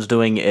Carlson's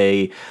doing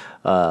a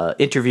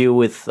interview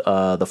with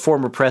the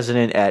former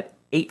president at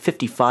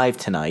 8:55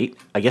 tonight.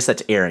 I guess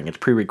that's airing. It's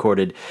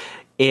pre-recorded.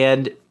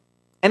 And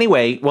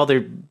anyway, well,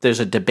 there's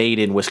a debate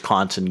in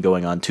Wisconsin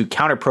going on too.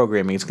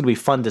 Counter-programming. It's going to be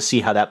fun to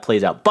see how that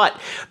plays out. But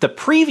the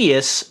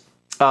previous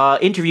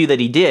interview that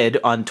he did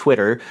on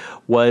Twitter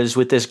was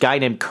with this guy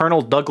named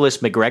Colonel Douglas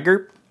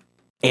McGregor.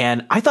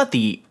 And I thought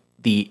the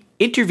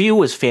interview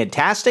was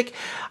fantastic.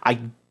 I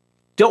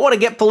don't want to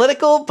get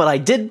political, but I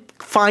did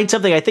find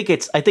something. I think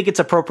it's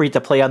appropriate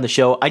to play on the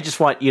show. I just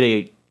want you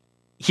to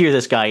hear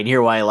this guy and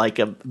hear why I like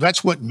him.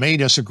 That's what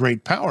made us a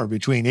great power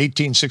between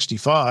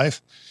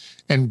 1865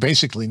 and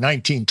basically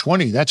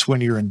 1920. That's when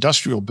your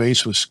industrial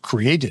base was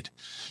created.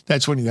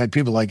 That's when you had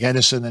people like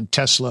Edison and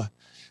Tesla,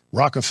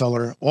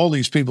 Rockefeller, all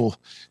these people.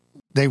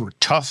 They were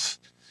tough.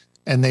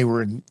 And they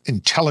were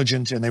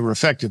intelligent and they were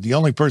effective. The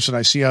only person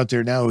I see out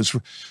there now who's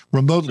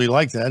remotely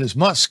like that is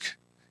Musk.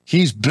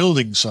 He's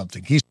building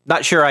something. He's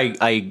not sure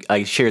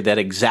I shared that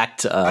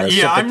exact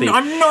sympathy.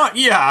 I'm not.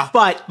 Yeah,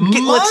 but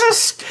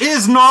Musk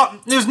is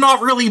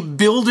not really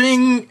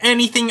building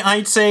anything.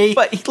 I'd say.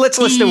 But let's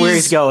listen to where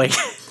he's going.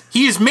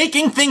 He's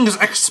making things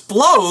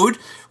explode,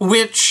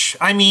 which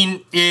I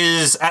mean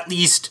is at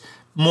least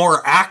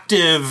more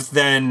active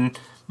than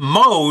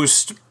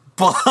most.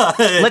 But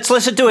let's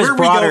listen to his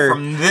broader. We go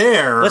from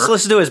there. Let's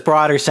listen to his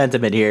broader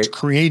sentiment here.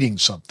 Creating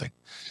something.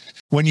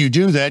 When you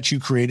do that, you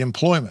create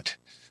employment.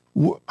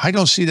 I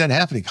don't see that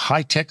happening.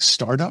 High-tech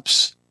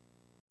startups?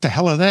 The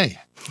hell are they?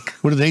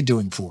 What are they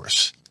doing for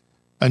us?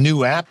 A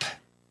new app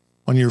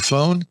on your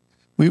phone?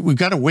 We've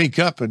got to wake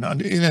up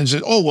and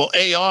say, oh, well,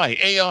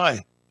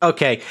 AI.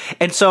 Okay,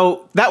 and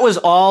so that was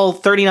all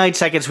 39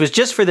 seconds was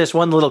just for this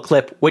one little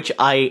clip, which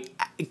I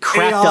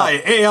cracked up.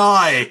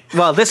 AI.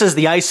 Well, this is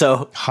the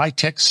ISO.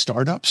 High-tech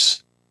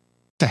startups?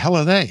 The hell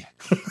are they?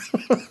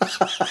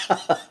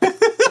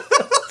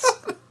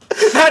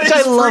 That is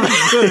I love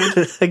pretty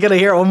good. I gotta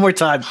hear it one more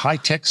time.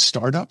 High-tech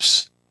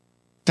startups?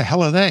 The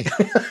hell are they?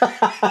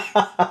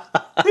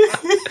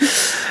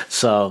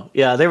 So,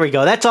 yeah, there we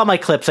go. That's all my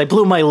clips. I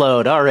blew my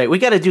load. All right, we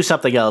got to do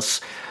something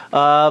else.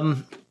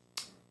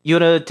 You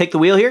want to take the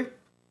wheel here?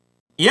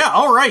 Yeah,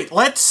 all right.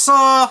 Let's, do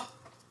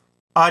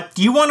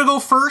you want to go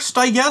first,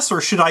 I guess,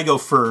 or should I go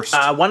first?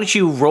 Why don't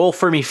you roll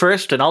for me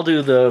first, and I'll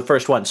do the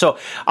first one. So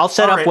I'll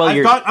set all up right, while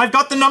you're... I've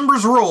got the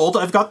numbers rolled.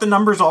 I've got the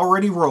numbers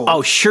already rolled.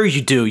 Oh, sure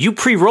you do. You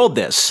pre-rolled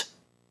this.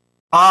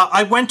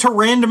 I went to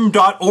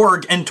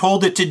random.org and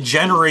told it to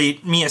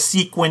generate me a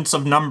sequence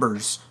of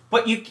numbers.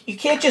 But you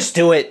can't just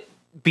do it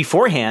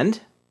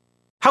beforehand.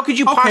 How could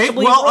you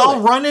possibly well, roll I'll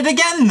run it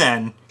again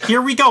then.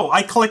 Here we go.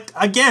 I clicked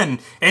again.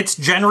 It's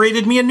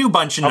generated me a new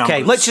bunch of numbers.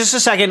 Okay, let's just a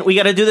second. We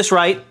got to do this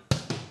right.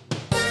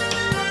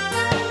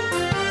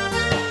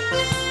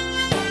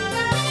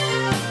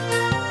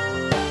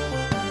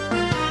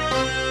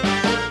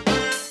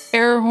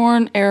 Air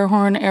horn, air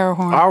horn, air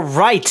horn. All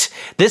right.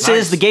 This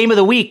is the game of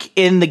the week.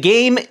 In the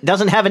game, it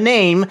doesn't have a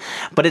name,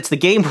 but it's the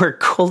game where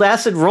Cold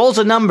Acid rolls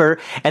a number,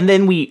 and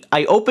then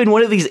I open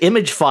one of these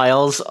image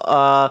files.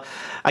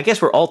 I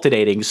guess we're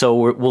alternating,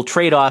 so we'll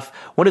trade off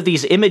one of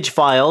these image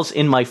files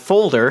in my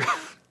folder,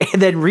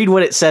 and then read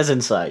what it says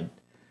inside.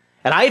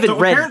 And I haven't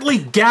read. Apparently,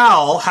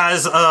 Gal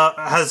has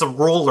a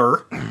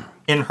roller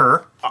in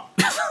her.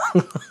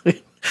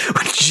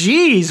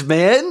 Jeez,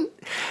 man.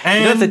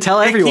 And you have to tell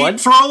everyone.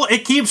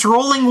 It keeps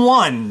rolling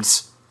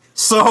ones.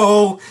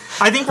 So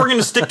I think we're going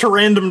to stick to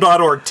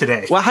random.org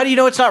today. Well, how do you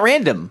know it's not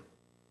random?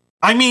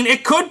 I mean,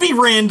 it could be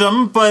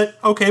random, but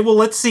okay, well,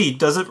 let's see.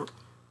 Does it?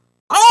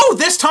 Oh,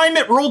 this time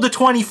it rolled a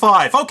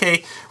 25.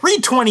 Okay,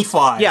 read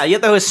 25. Yeah,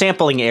 that was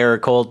sampling error,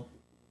 Cole.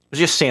 It was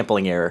just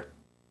sampling error.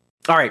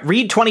 All right,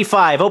 read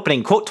 25,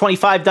 opening, quote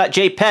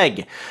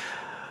 25.jpg.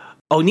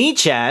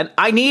 Oni-chan,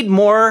 I need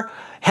more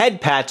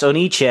head pats,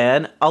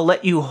 Oni-chan. I'll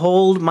let you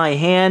hold my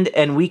hand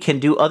and we can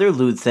do other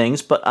lewd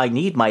things, but I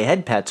need my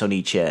head pats,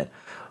 Oni-chan.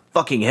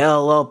 Fucking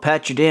hell, I'll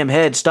pat your damn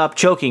head. Stop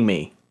choking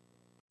me.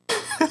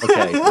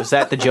 Okay, was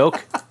that the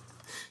joke?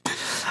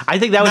 I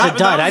think that was a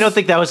dud. I don't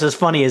think that was as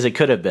funny as it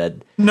could have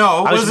been.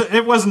 No,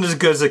 it wasn't as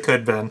good as it could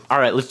have been. All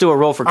right, let's do a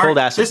roll for cold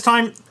acid. This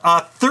time,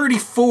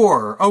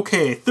 34.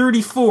 Okay,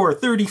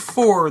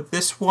 34.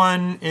 This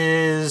one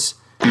is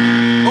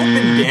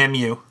open, damn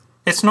you.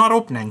 It's not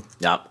opening.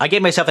 No, I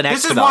gave myself an X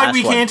This for is the why last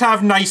we one. can't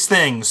have nice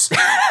things.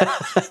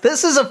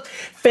 This is a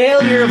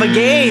failure of a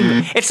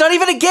game. It's not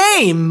even a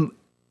game.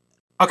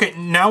 Okay,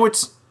 now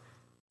it's...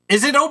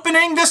 Is it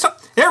opening this time?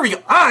 There we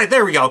go.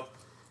 There we go. All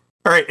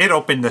right, it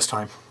opened this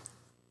time.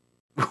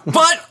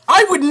 But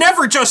I would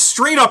never just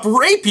straight up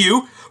rape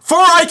you, for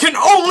I can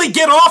only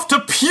get off to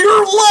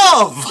pure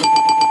love!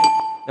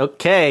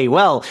 Okay,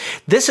 well,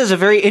 this is a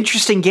very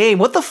interesting game.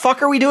 What the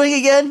fuck are we doing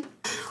again?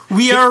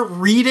 We are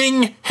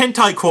reading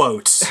hentai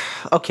quotes.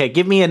 Okay,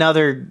 give me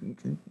another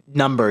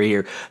number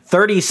here.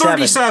 37.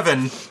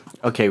 37.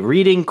 Okay,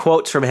 reading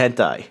quotes from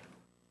hentai.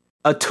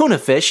 A tuna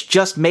fish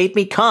just made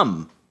me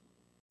come.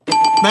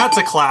 That's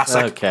a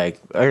classic. Okay,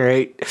 all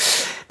right.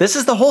 This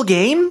is the whole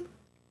game?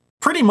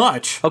 Pretty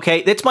much. Okay,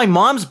 it's my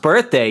mom's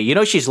birthday. You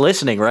know she's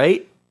listening,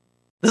 right?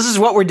 This is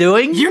what we're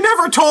doing? You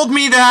never told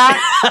me that!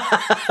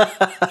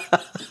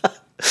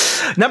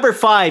 Number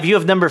 5. You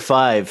have number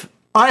 5.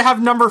 I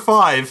have number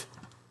 5.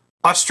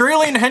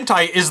 Australian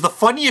hentai is the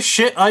funniest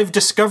shit I've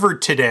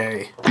discovered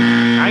today.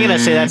 I'm gonna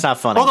say that's not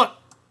funny. Hold on.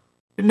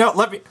 No,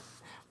 let me...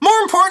 More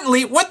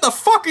importantly, what the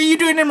fuck are you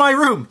doing in my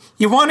room?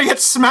 You want to get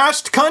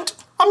smashed, cunt?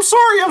 I'm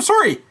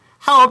sorry.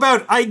 How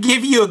about I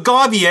give you a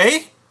gobby,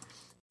 eh?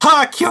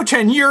 Ha,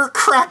 Kyo-chan, you're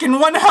cracking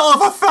one hell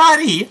of a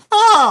fatty.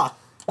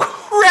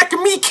 Wreck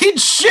me, kid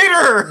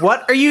shitter.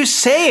 What are you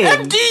saying?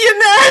 Empty your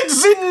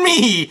nads in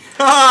me.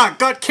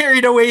 Got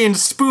carried away and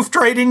spoofed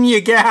right in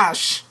your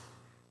gash.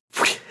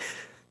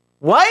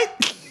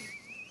 What?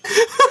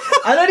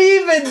 I don't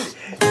even...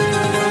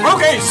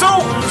 Okay, so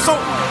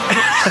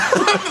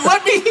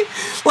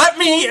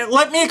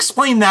let me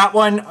explain that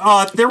one.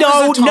 There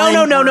was a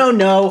time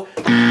No.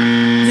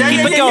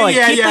 Keep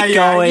it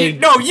going.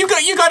 No, you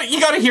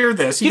got to hear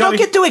this. You don't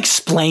get to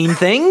explain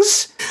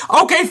things.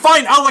 Okay,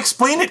 fine. I'll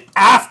explain it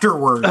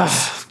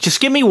afterwards. Just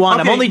give me one.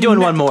 Okay, I'm only doing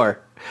one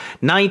more.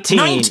 19.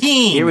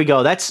 19. Here we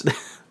go. That's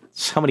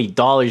how many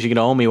dollars you're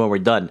going to owe me when we're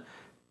done.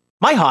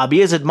 My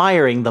hobby is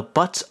admiring the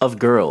butts of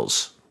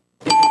girls.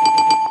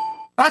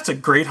 That's a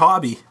great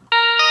hobby.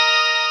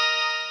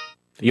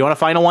 You want a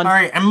final one? All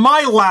right, and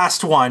my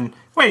last one.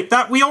 Wait,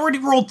 we already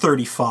rolled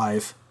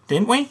 35,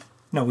 didn't we?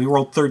 No, we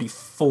rolled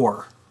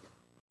 34.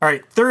 All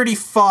right,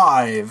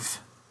 35.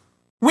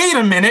 Wait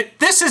a minute,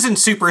 this isn't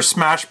Super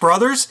Smash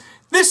Brothers.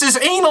 This is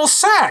anal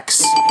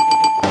sex.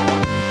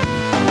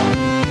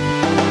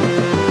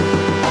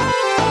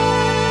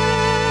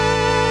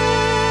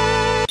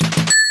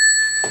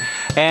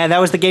 And that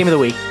was the game of the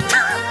week.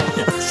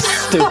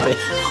 Stupid.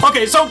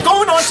 Okay, so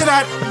going on to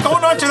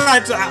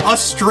that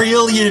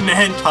Australian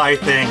hentai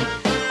thing.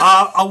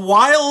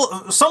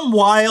 Some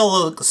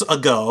while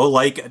ago,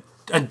 like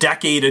a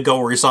decade ago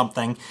or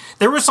something,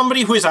 there was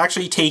somebody who was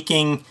actually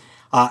taking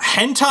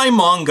hentai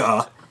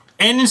manga,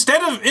 and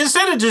instead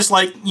of just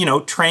like, you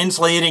know,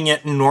 translating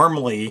it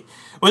normally,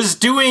 was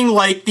doing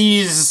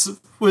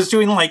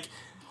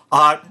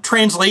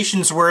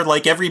translations where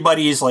like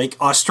everybody's like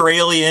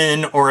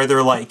Australian or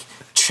they're like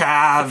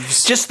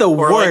chavs. Just the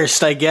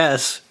worst, I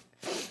guess.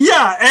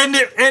 Yeah,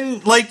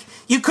 and like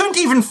you couldn't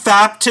even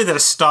fap to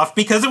this stuff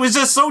because it was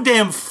just so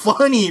damn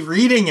funny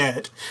reading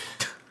it.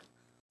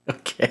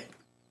 Okay.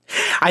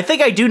 I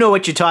think I do know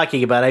what you're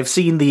talking about. I've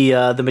seen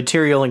the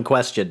material in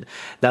question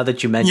now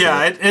that you mention it.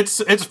 Yeah,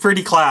 it's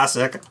pretty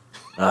classic.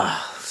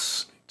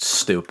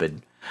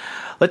 Stupid.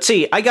 Let's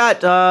see.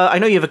 I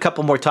know you have a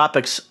couple more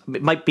topics.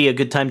 It might be a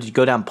good time to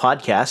go down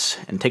podcasts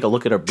and take a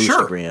look at our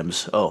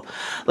boostergrams. Sure. Oh,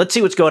 let's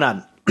see what's going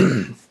on.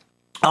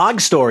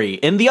 Hog Story.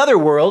 In the other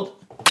world,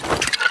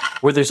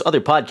 where there's other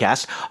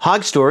podcasts,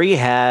 Hog Story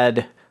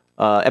had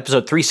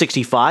episode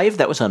 365.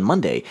 That was on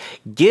Monday.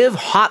 Give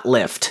Hot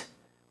Lift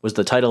was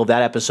the title of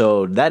that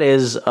episode. That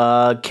is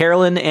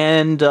Carolyn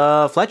and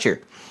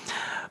Fletcher.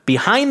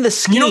 Behind the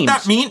schemes.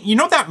 You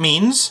know what that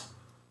means?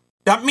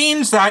 That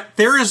means that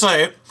there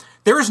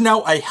is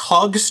now a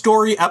Hog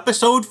Story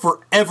episode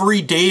for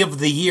every day of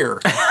the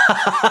year.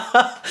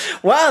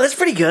 Wow, that's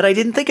pretty good. I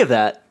didn't think of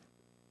that.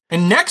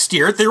 And next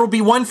year, there will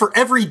be one for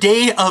every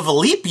day of a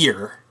leap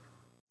year.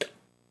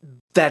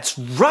 That's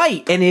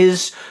right. And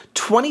is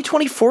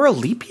 2024 a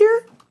leap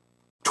year?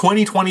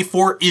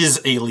 2024 is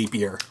a leap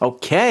year.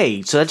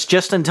 Okay, so that's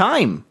just in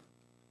time.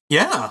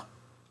 Yeah.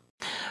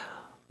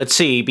 Let's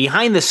see.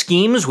 Behind the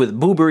Schemes with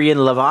Boobery and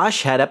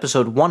Lavash had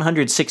episode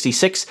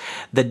 166,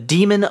 The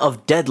Demon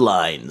of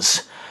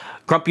Deadlines.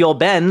 Grumpy Old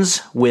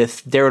Ben's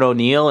with Darren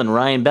O'Neill and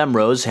Ryan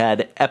Bemrose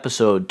had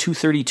episode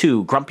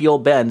 232. Grumpy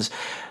Old Ben's,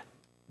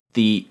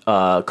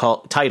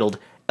 titled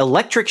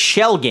Electric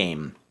Shell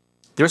Game.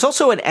 There's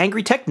also an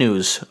Angry Tech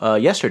News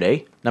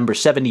yesterday, number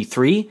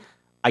 73,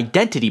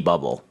 Identity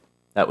Bubble.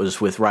 That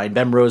was with Ryan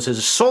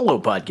Bemrose's solo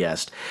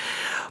podcast.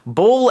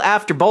 Bowl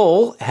After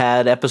Bowl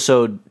had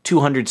episode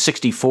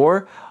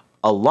 264,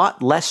 A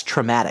Lot Less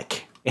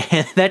Traumatic.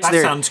 And that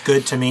sounds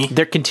good to me.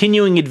 Their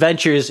continuing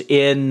adventures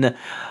in,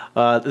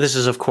 this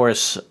is, of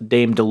course,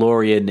 Dame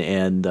DeLorean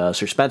and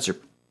Sir Spencer.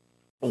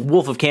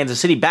 Wolf of Kansas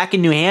City, back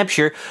in New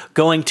Hampshire,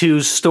 going to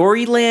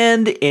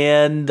Storyland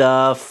and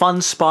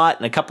Fun Spot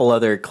and a couple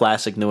other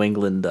classic New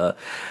England,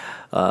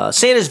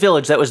 Santa's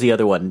Village, that was the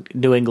other one,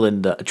 New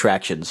England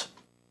attractions.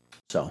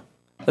 So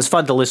it was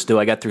fun to listen to.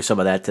 I got through some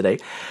of that today.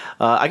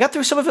 I got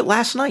through some of it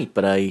last night,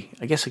 but I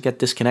guess I got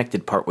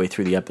disconnected partway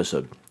through the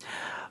episode.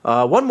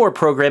 One more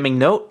programming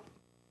note.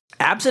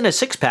 Abs in a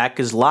Six Pack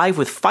is live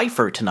with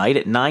Pfeiffer tonight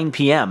at 9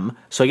 p.m.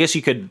 So I guess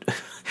you could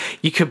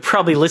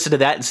probably listen to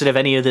that instead of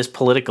any of this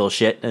political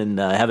shit and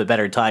have a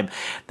better time.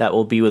 That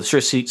will be with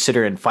Sir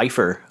Sitter and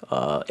Pfeiffer.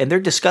 And they're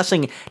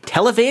discussing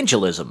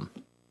televangelism.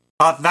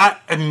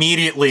 That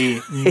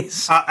immediately...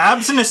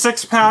 Abs in a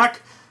Six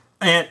Pack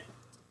and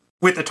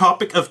with the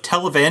topic of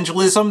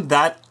televangelism,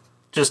 that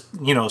just,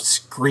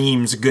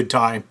 screams a good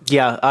time.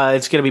 Yeah,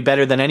 it's going to be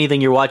better than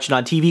anything you're watching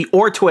on TV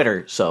or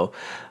Twitter. So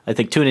I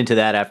think tune into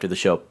that after the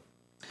show.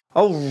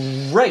 All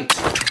right.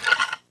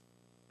 I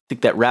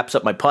think that wraps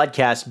up my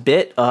podcast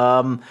bit.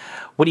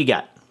 What do you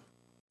got?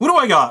 What do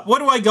I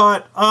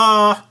got?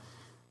 How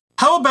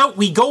about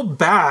we go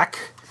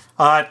back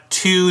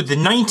to the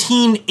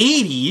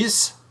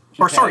 1980s,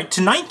 or sorry,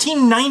 to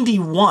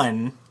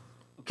 1991.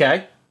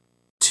 Okay.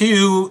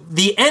 To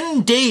the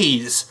end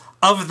days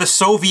of the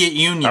Soviet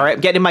Union. All right,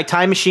 I'm getting in my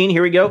time machine.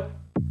 Here we go.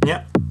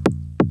 Yeah.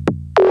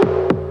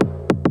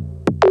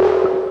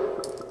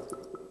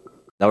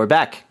 Now we're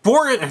back.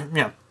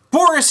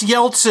 Boris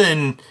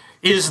Yeltsin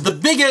is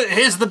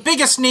the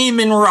biggest name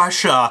in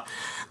Russia.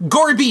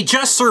 Gorby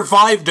just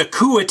survived a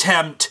coup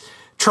attempt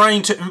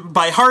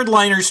by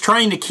hardliners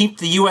trying to keep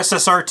the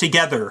USSR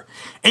together.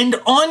 And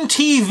on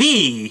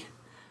TV,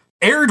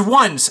 aired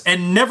once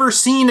and never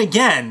seen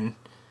again,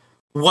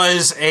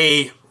 was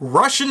a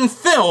Russian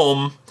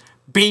film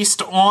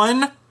based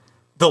on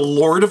The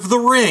Lord of the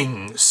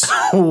Rings.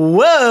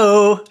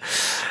 Whoa!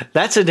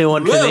 That's a new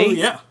one for me.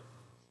 Yeah.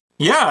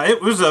 Yeah,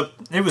 it was a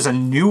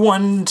new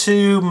one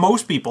to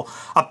most people.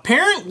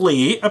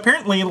 Apparently,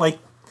 like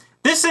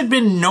this has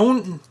been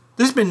known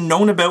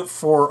about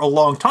for a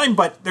long time,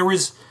 but there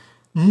was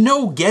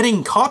no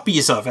getting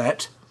copies of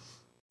it.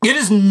 It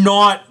is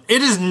not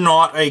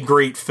a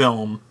great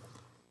film.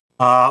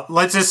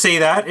 Let's just say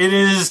that it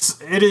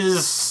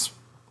is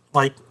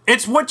like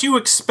it's what you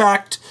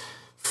expect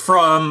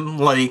from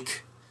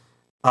like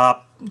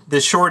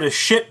the sort of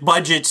shit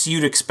budgets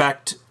you'd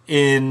expect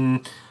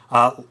in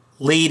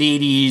late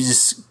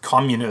 80s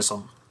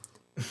communism.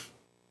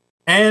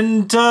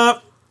 And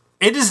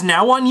it is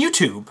now on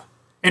YouTube.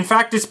 In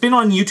fact, it's been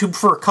on YouTube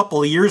for a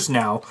couple of years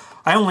now.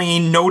 I only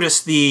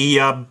noticed the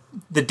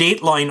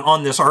dateline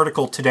on this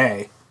article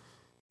today.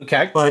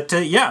 Okay. But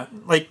yeah,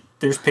 like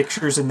there's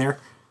pictures in there.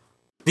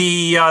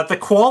 The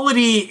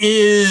quality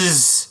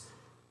is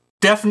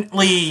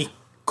definitely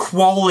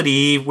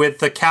quality with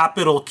the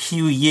capital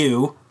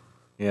QU.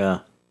 Yeah.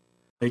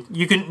 Like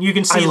you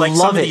can see like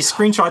some of these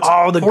screenshots.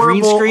 Oh, the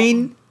green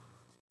screen?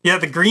 Yeah,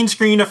 the green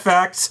screen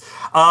effects.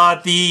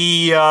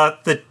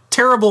 The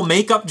terrible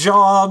makeup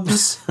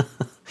jobs.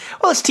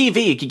 Well, it's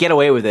TV. You could get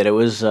away with it. It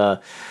was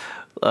it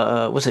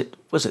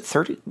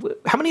 30?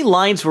 How many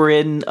lines were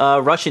in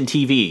Russian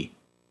TV?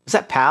 Is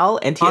that PAL,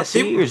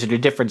 NTSC, or is it a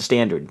different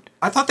standard?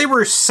 I thought they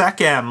were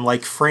SECM,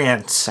 like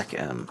France.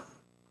 SECM.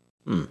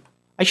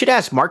 I should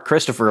ask Mark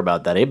Christopher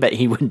about that. I bet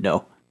he would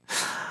know.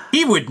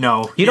 He would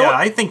know.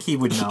 I think he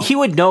would know. He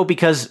would know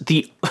because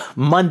the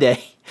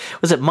Monday,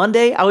 was it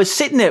Monday? I was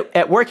sitting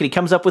at work and he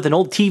comes up with an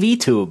old TV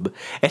tube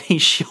and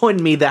he's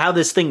showing me how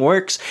this thing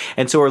works.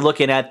 And so we're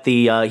looking at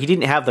he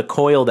didn't have the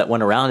coil that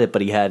went around it,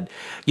 but he had,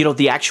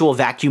 the actual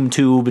vacuum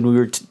tube, and we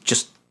were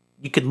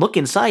you can look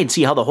inside and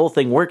see how the whole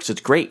thing works.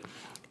 It's great.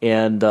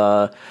 And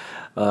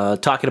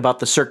talking about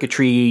the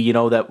circuitry,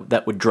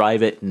 that would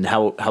drive it and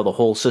how the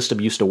whole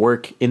system used to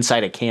work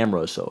inside a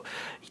camera. So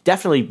he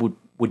definitely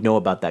would know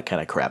about that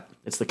kind of crap.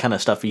 It's the kind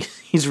of stuff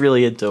he's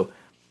really into.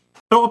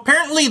 So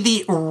apparently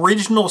the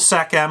original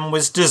SECM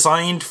was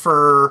designed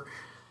for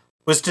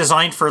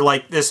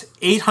like this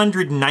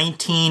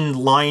 819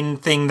 line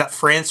thing that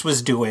France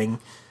was doing,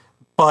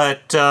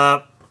 but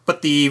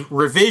the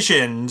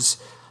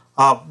revisions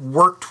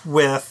worked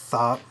with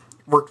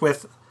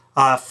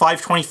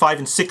 525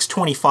 and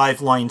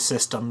 625 line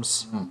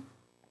systems.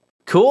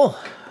 Cool.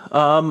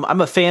 I'm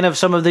a fan of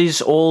some of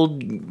these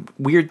old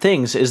weird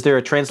things. Is there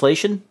a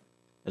translation?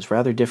 It's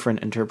rather different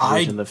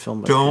interpretation of the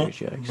film. I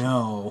don't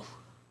know.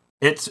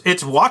 It's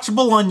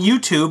watchable on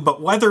YouTube, but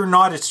whether or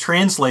not it's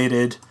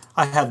translated,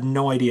 I have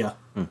no idea.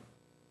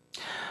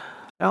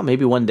 Well,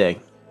 maybe one day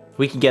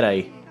we can get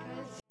a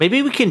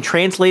Maybe we can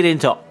translate it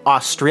into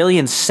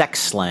Australian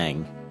sex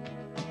slang.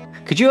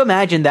 Could you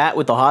imagine that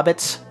with the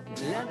hobbits?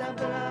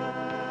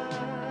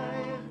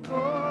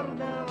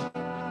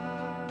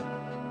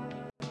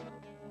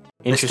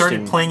 I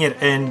started playing it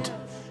and...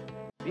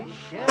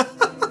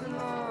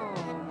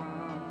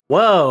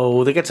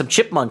 Whoa, they got some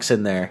chipmunks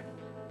in there.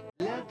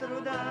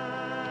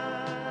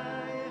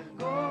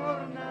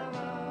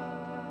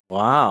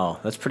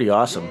 Wow, that's pretty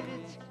awesome.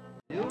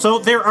 So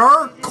there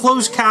are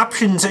closed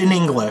captions in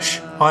English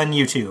on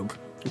YouTube.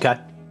 Okay.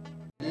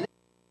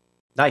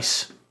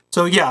 Nice.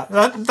 So yeah,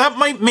 that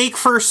might make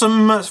for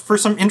some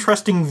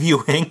interesting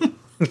viewing.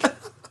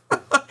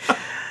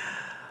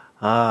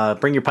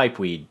 Bring your pipe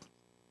weed.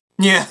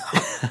 Yeah.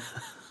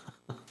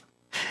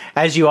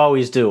 As you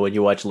always do when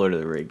you watch Lord of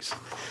the Rings.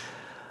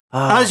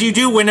 As you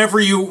do whenever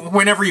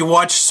you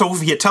watch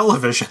Soviet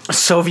television.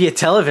 Soviet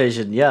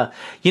television, yeah.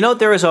 You know,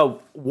 there was a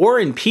War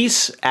and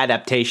Peace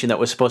adaptation that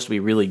was supposed to be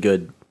really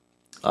good.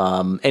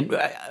 And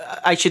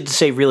I should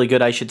say really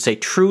good. I should say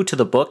true to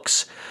the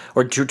books,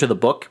 or true to the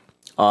book.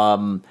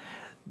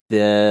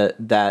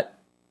 That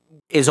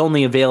is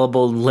only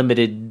available in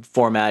limited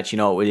formats. You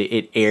know,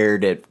 it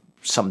aired at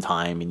some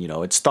time, and you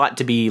know, it's thought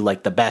to be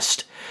like the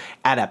best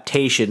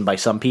adaptation by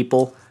some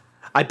people.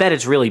 I bet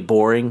it's really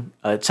boring.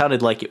 It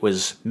sounded like it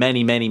was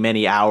many, many,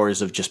 many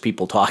hours of just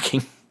people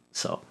talking.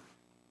 So,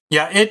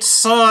 yeah,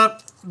 it's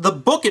the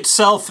book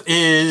itself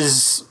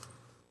is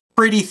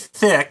pretty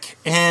thick,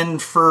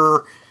 and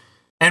for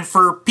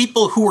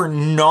people who are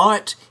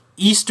not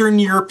Eastern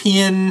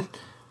European,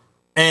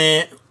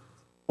 who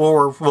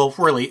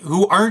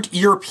aren't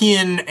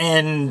European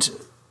and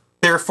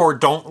therefore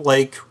don't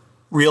like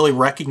really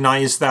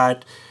recognize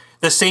that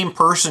the same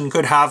person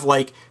could have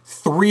like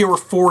 3 or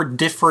 4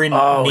 different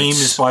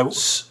names.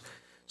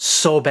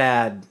 So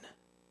bad.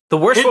 The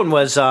worst one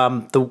was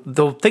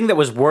the thing that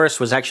was worse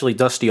was actually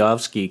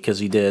Dostoevsky, because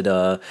he did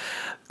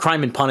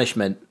Crime and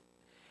Punishment.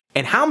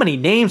 And how many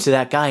names did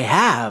that guy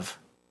have?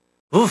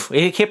 Oof,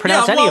 he can't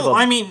pronounce any of them.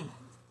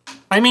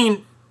 I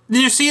mean,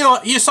 you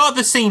saw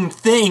the same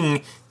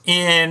thing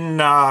in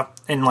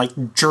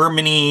like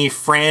Germany,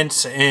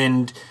 France,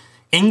 and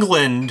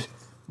England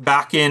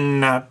back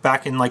in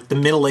like the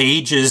Middle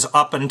Ages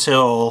up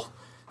until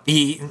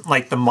the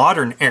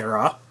modern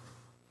era,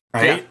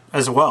 right? Yeah.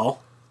 As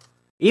well.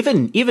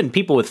 Even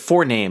people with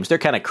 4 names, they're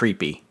kind of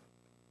creepy.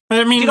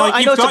 I mean,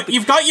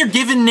 you've got your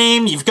given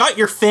name, you've got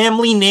your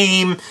family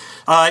name,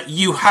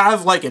 you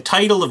have like a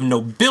title of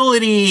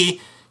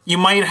nobility, you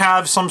might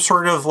have some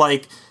sort of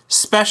like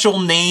special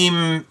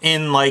name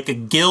in like a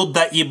guild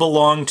that you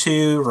belong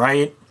to,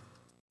 right?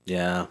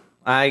 Yeah.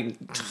 I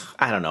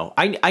don't know.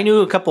 I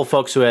knew a couple of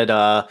folks who had,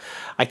 I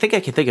think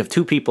I can think of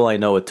 2 people I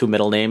know with 2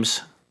 middle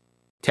names.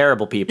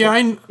 Terrible people.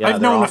 Yeah,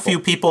 I've known awful. A few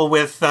people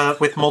with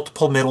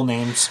multiple middle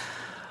names.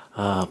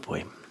 Oh,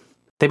 boy.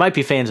 They might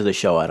be fans of the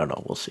show. I don't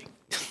know. We'll see.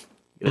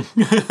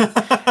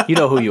 You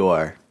know who you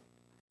are.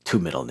 2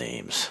 middle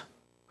names.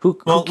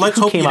 Let's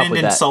hope you didn't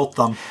insult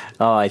them.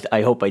 Oh,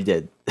 I hope I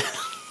did.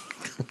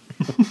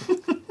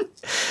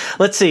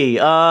 Let's see. We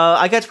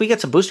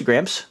got some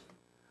boostergrams.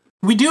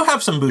 We do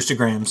have some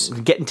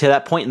boostergrams. Getting to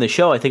that point in the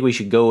show, I think we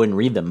should go and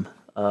read them.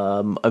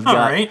 All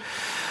right.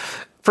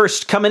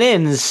 First, coming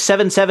in,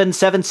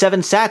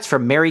 7777 sats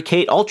from Mary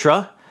Kate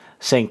Ultra,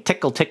 saying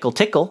tickle, tickle,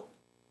 tickle.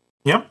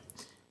 Yep.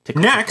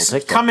 Tickle, Next,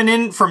 tickle, tickle. Coming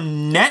in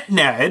from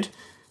NetNed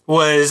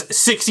was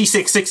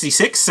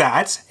 6666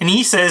 sats, and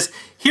he says,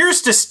 here's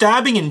to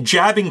stabbing and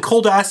jabbing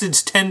Cold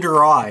Acid's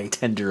tender eye.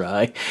 Tender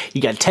eye.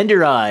 You got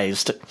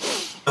tenderized.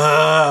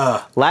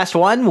 Last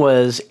one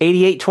was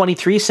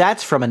 8823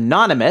 sats from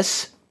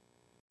Anonymous.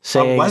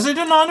 Saying, was it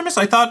Anonymous?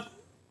 I thought...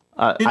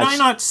 Did I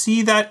not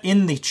see that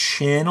in the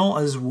channel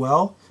as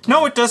well?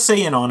 No, it does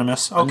say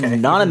Anonymous. Okay.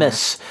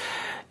 Anonymous.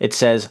 It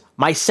says,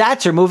 my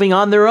sats are moving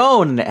on their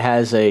own. It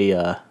has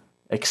a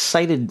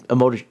excited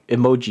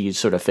emoji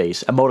sort of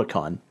face.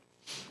 Emoticon.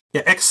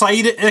 Yeah,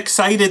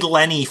 excited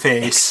Lenny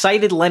face.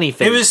 Excited Lenny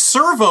face. It was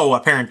Servo,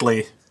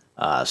 apparently.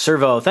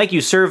 Servo. Thank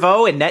you,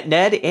 Servo, and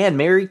NetNed, and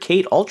Mary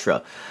Kate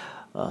Ultra.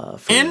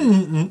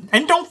 And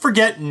don't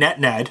forget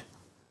NetNed.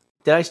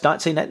 Did I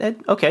not say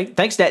NetNed? Okay.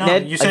 Thanks, NetNed. No,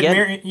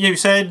 you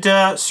said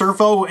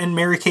Servo and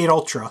Mary Kate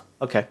Ultra.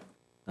 Okay.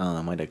 Oh,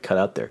 I might have cut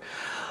out there.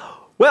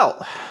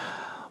 Well,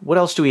 what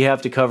else do we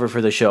have to cover for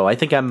the show? I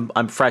think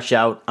I'm fresh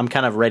out. I'm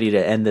kind of ready to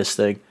end this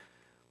thing.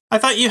 I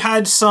thought you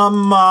had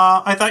some.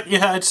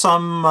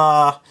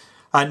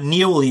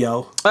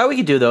 Neoleo. Oh, we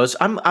could do those.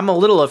 I'm a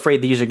little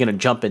afraid these are going to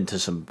jump into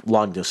some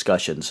long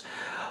discussions.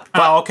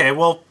 But okay.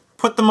 Well,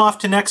 put them off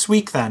to next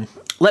week then.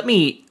 Let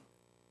me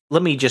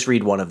just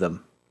read one of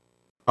them.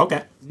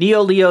 Okay.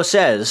 Neo Leo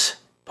says,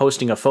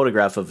 posting a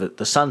photograph of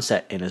the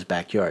sunset in his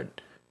backyard.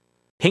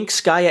 Pink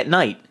sky at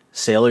night,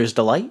 sailor's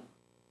delight.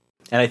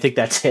 And I think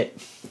that's it.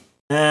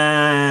 That's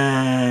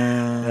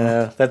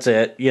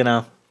it, you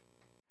know.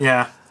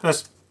 Yeah,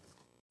 that's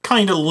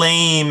kind of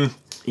lame.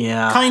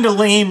 Yeah. Kind of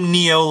lame,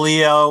 Neo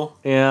Leo.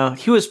 Yeah,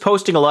 he was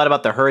posting a lot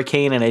about the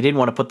hurricane, and I didn't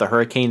want to put the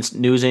hurricane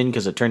news in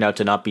because it turned out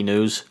to not be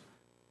news.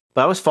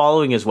 But I was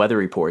following his weather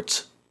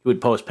reports.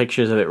 would post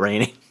pictures of it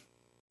raining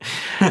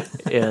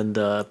and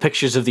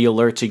pictures of the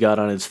alerts he got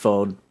on his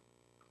phone.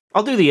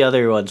 I'll do the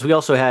other ones. We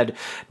also had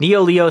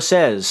Neo Leo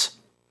says,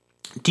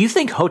 do you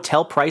think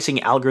hotel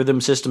pricing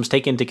algorithm systems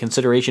take into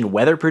consideration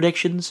weather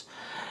predictions?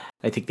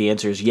 I think the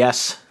answer is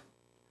yes.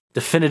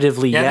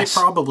 Definitively yes. Yeah, they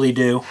probably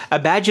do.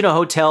 Imagine a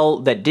hotel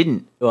that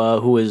didn't,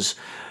 who was,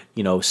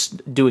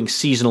 doing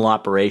seasonal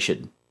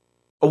operation.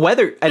 A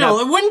weather... No,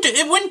 it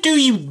wouldn't do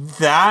you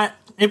that...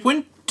 It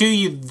wouldn't do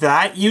you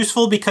that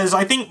useful, because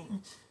I think...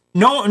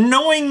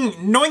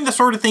 Knowing the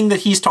sort of thing that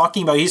he's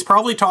talking about, he's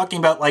probably talking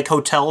about like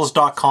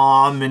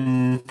hotels.com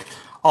and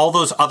all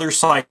those other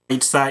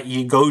sites that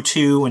you go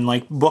to and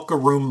like book a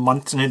room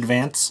months in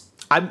advance.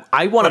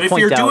 I want to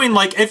point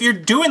out... if you're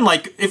doing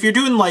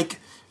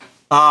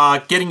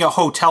getting a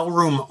hotel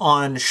room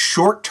on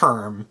short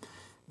term,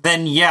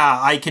 then yeah,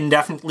 I can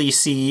definitely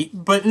see.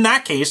 But in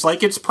that case,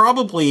 like, it's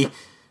probably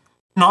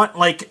not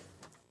like...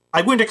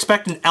 I wouldn't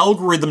expect an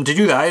algorithm to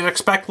do that. I'd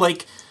expect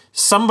like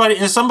somebody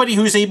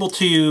who's able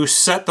to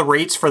set the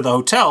rates for the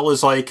hotel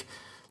is like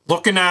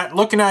looking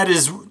at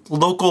his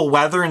local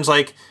weather and is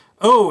like,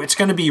 oh, it's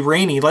going to be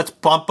rainy. Let's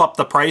bump up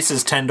the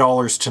prices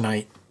 $10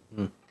 tonight.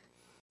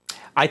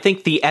 I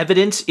think the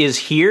evidence is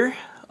here,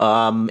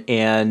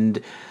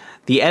 and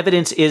the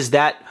evidence is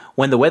that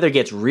when the weather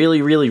gets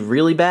really, really,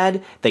 really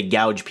bad, they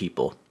gouge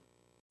people.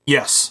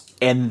 Yes.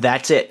 And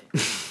that's it.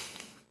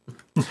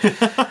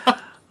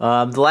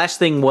 The last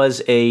thing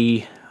was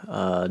a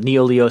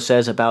Neo Leo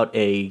says about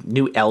a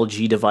new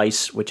LG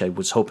device, which I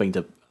was hoping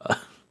to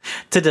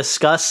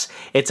discuss.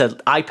 It's an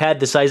iPad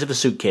the size of a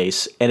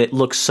suitcase, and it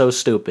looks so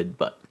stupid,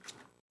 but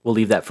we'll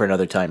leave that for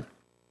another time.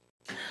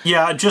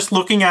 Yeah, just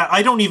looking at...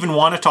 I don't even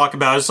want to talk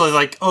about it. So it's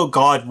like, oh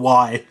God,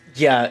 why?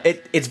 Yeah,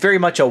 it's very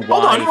much a why.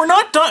 Hold on, we're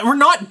not done. We're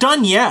not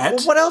done yet.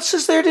 Well, what else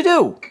is there to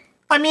do?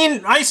 I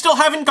mean, I still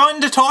haven't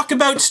gotten to talk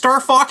about Star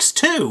Fox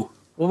 2.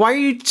 Well, why are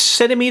you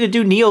sending me to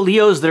do Neo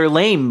Leos that are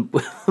lame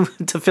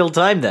to fill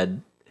time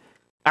then?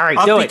 All right,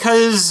 do it.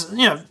 Because,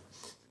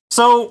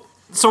 so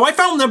I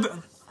found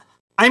the...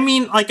 I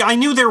mean, like, I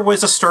knew there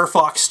was a Star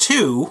Fox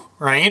 2,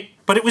 right?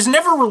 But it was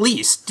never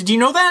released. Did you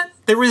know that?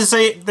 There was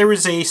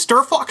a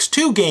Star Fox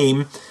 2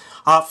 game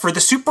for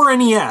the Super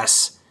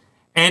NES,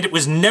 and it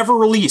was never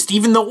released,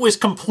 even though it was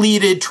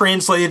completed,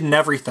 translated, and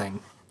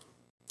everything.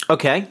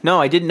 Okay. No,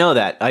 I didn't know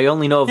that. I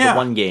only know of the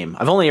one game.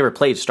 I've only ever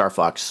played Star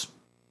Fox.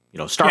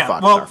 Star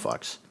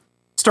Fox.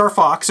 Star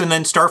Fox, and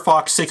then Star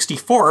Fox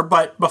 64,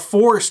 but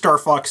before Star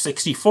Fox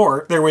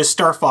 64, there was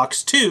Star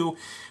Fox 2,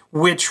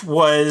 which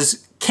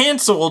was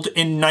canceled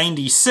in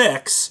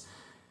 96,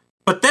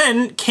 but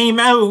then came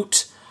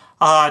out,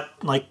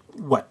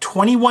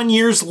 21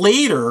 years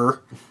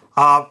later,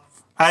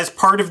 as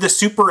part of the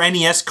Super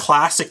NES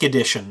Classic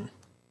Edition.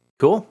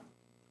 Cool.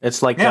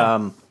 It's like,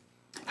 how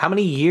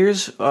many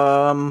years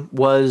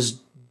was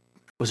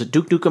it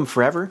Duke Nukem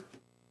Forever?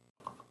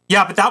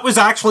 Yeah, but that was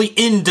actually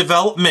in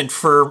development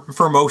for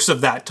most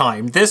of that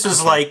time. This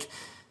is like,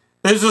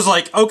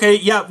 okay,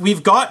 yeah,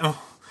 we've got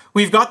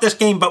this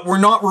game, but we're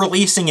not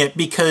releasing it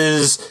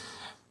because,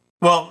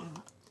 well,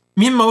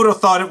 Miyamoto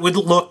thought it would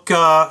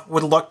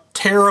look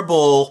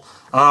terrible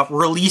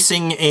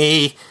releasing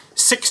a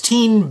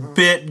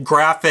 16-bit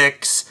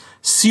graphics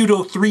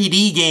pseudo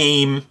 3D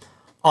game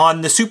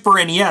on the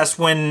Super NES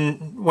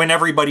when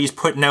everybody's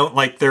putting out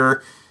like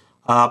their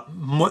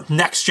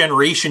next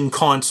generation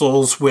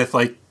consoles with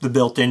like the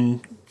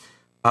built-in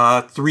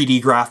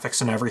 3D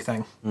graphics and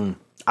everything.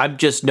 I'm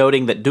just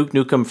noting that Duke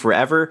Nukem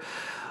Forever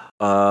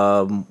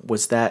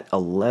was that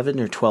 11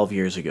 or 12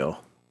 years ago.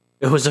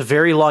 It was a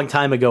very long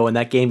time ago when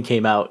that game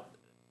came out.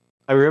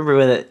 I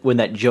remember when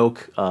that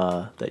joke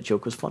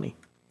was funny.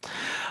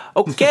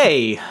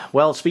 Okay,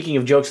 well, speaking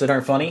of jokes that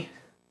aren't funny,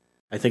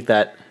 I think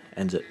that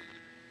ends it.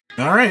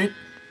 All right.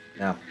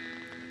 Yeah.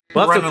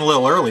 We're running a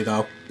little early,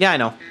 though. Yeah, I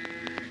know.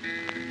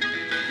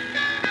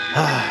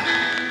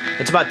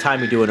 It's about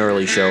time we do an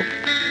early show.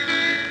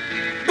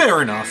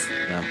 Fair enough.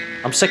 Yeah.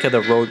 I'm sick of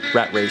the road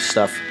rat race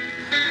stuff.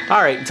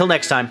 All right, until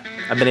next time,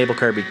 I've been Abel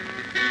Kirby.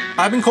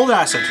 I've been Cold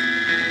Acid.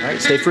 All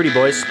right, stay fruity,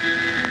 boys.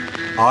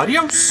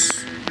 Adios.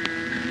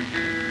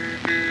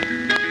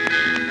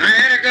 I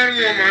had a good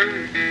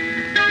woman,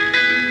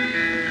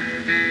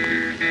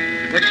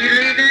 but she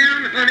lay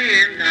down, honey,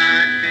 and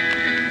died.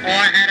 Oh,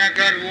 I had a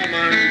good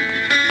woman,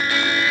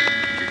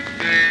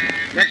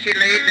 but she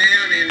lay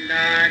down and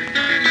died.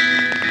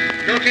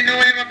 Don't you know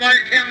everybody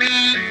tell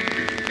me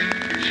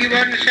she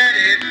wasn't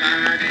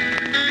satisfied?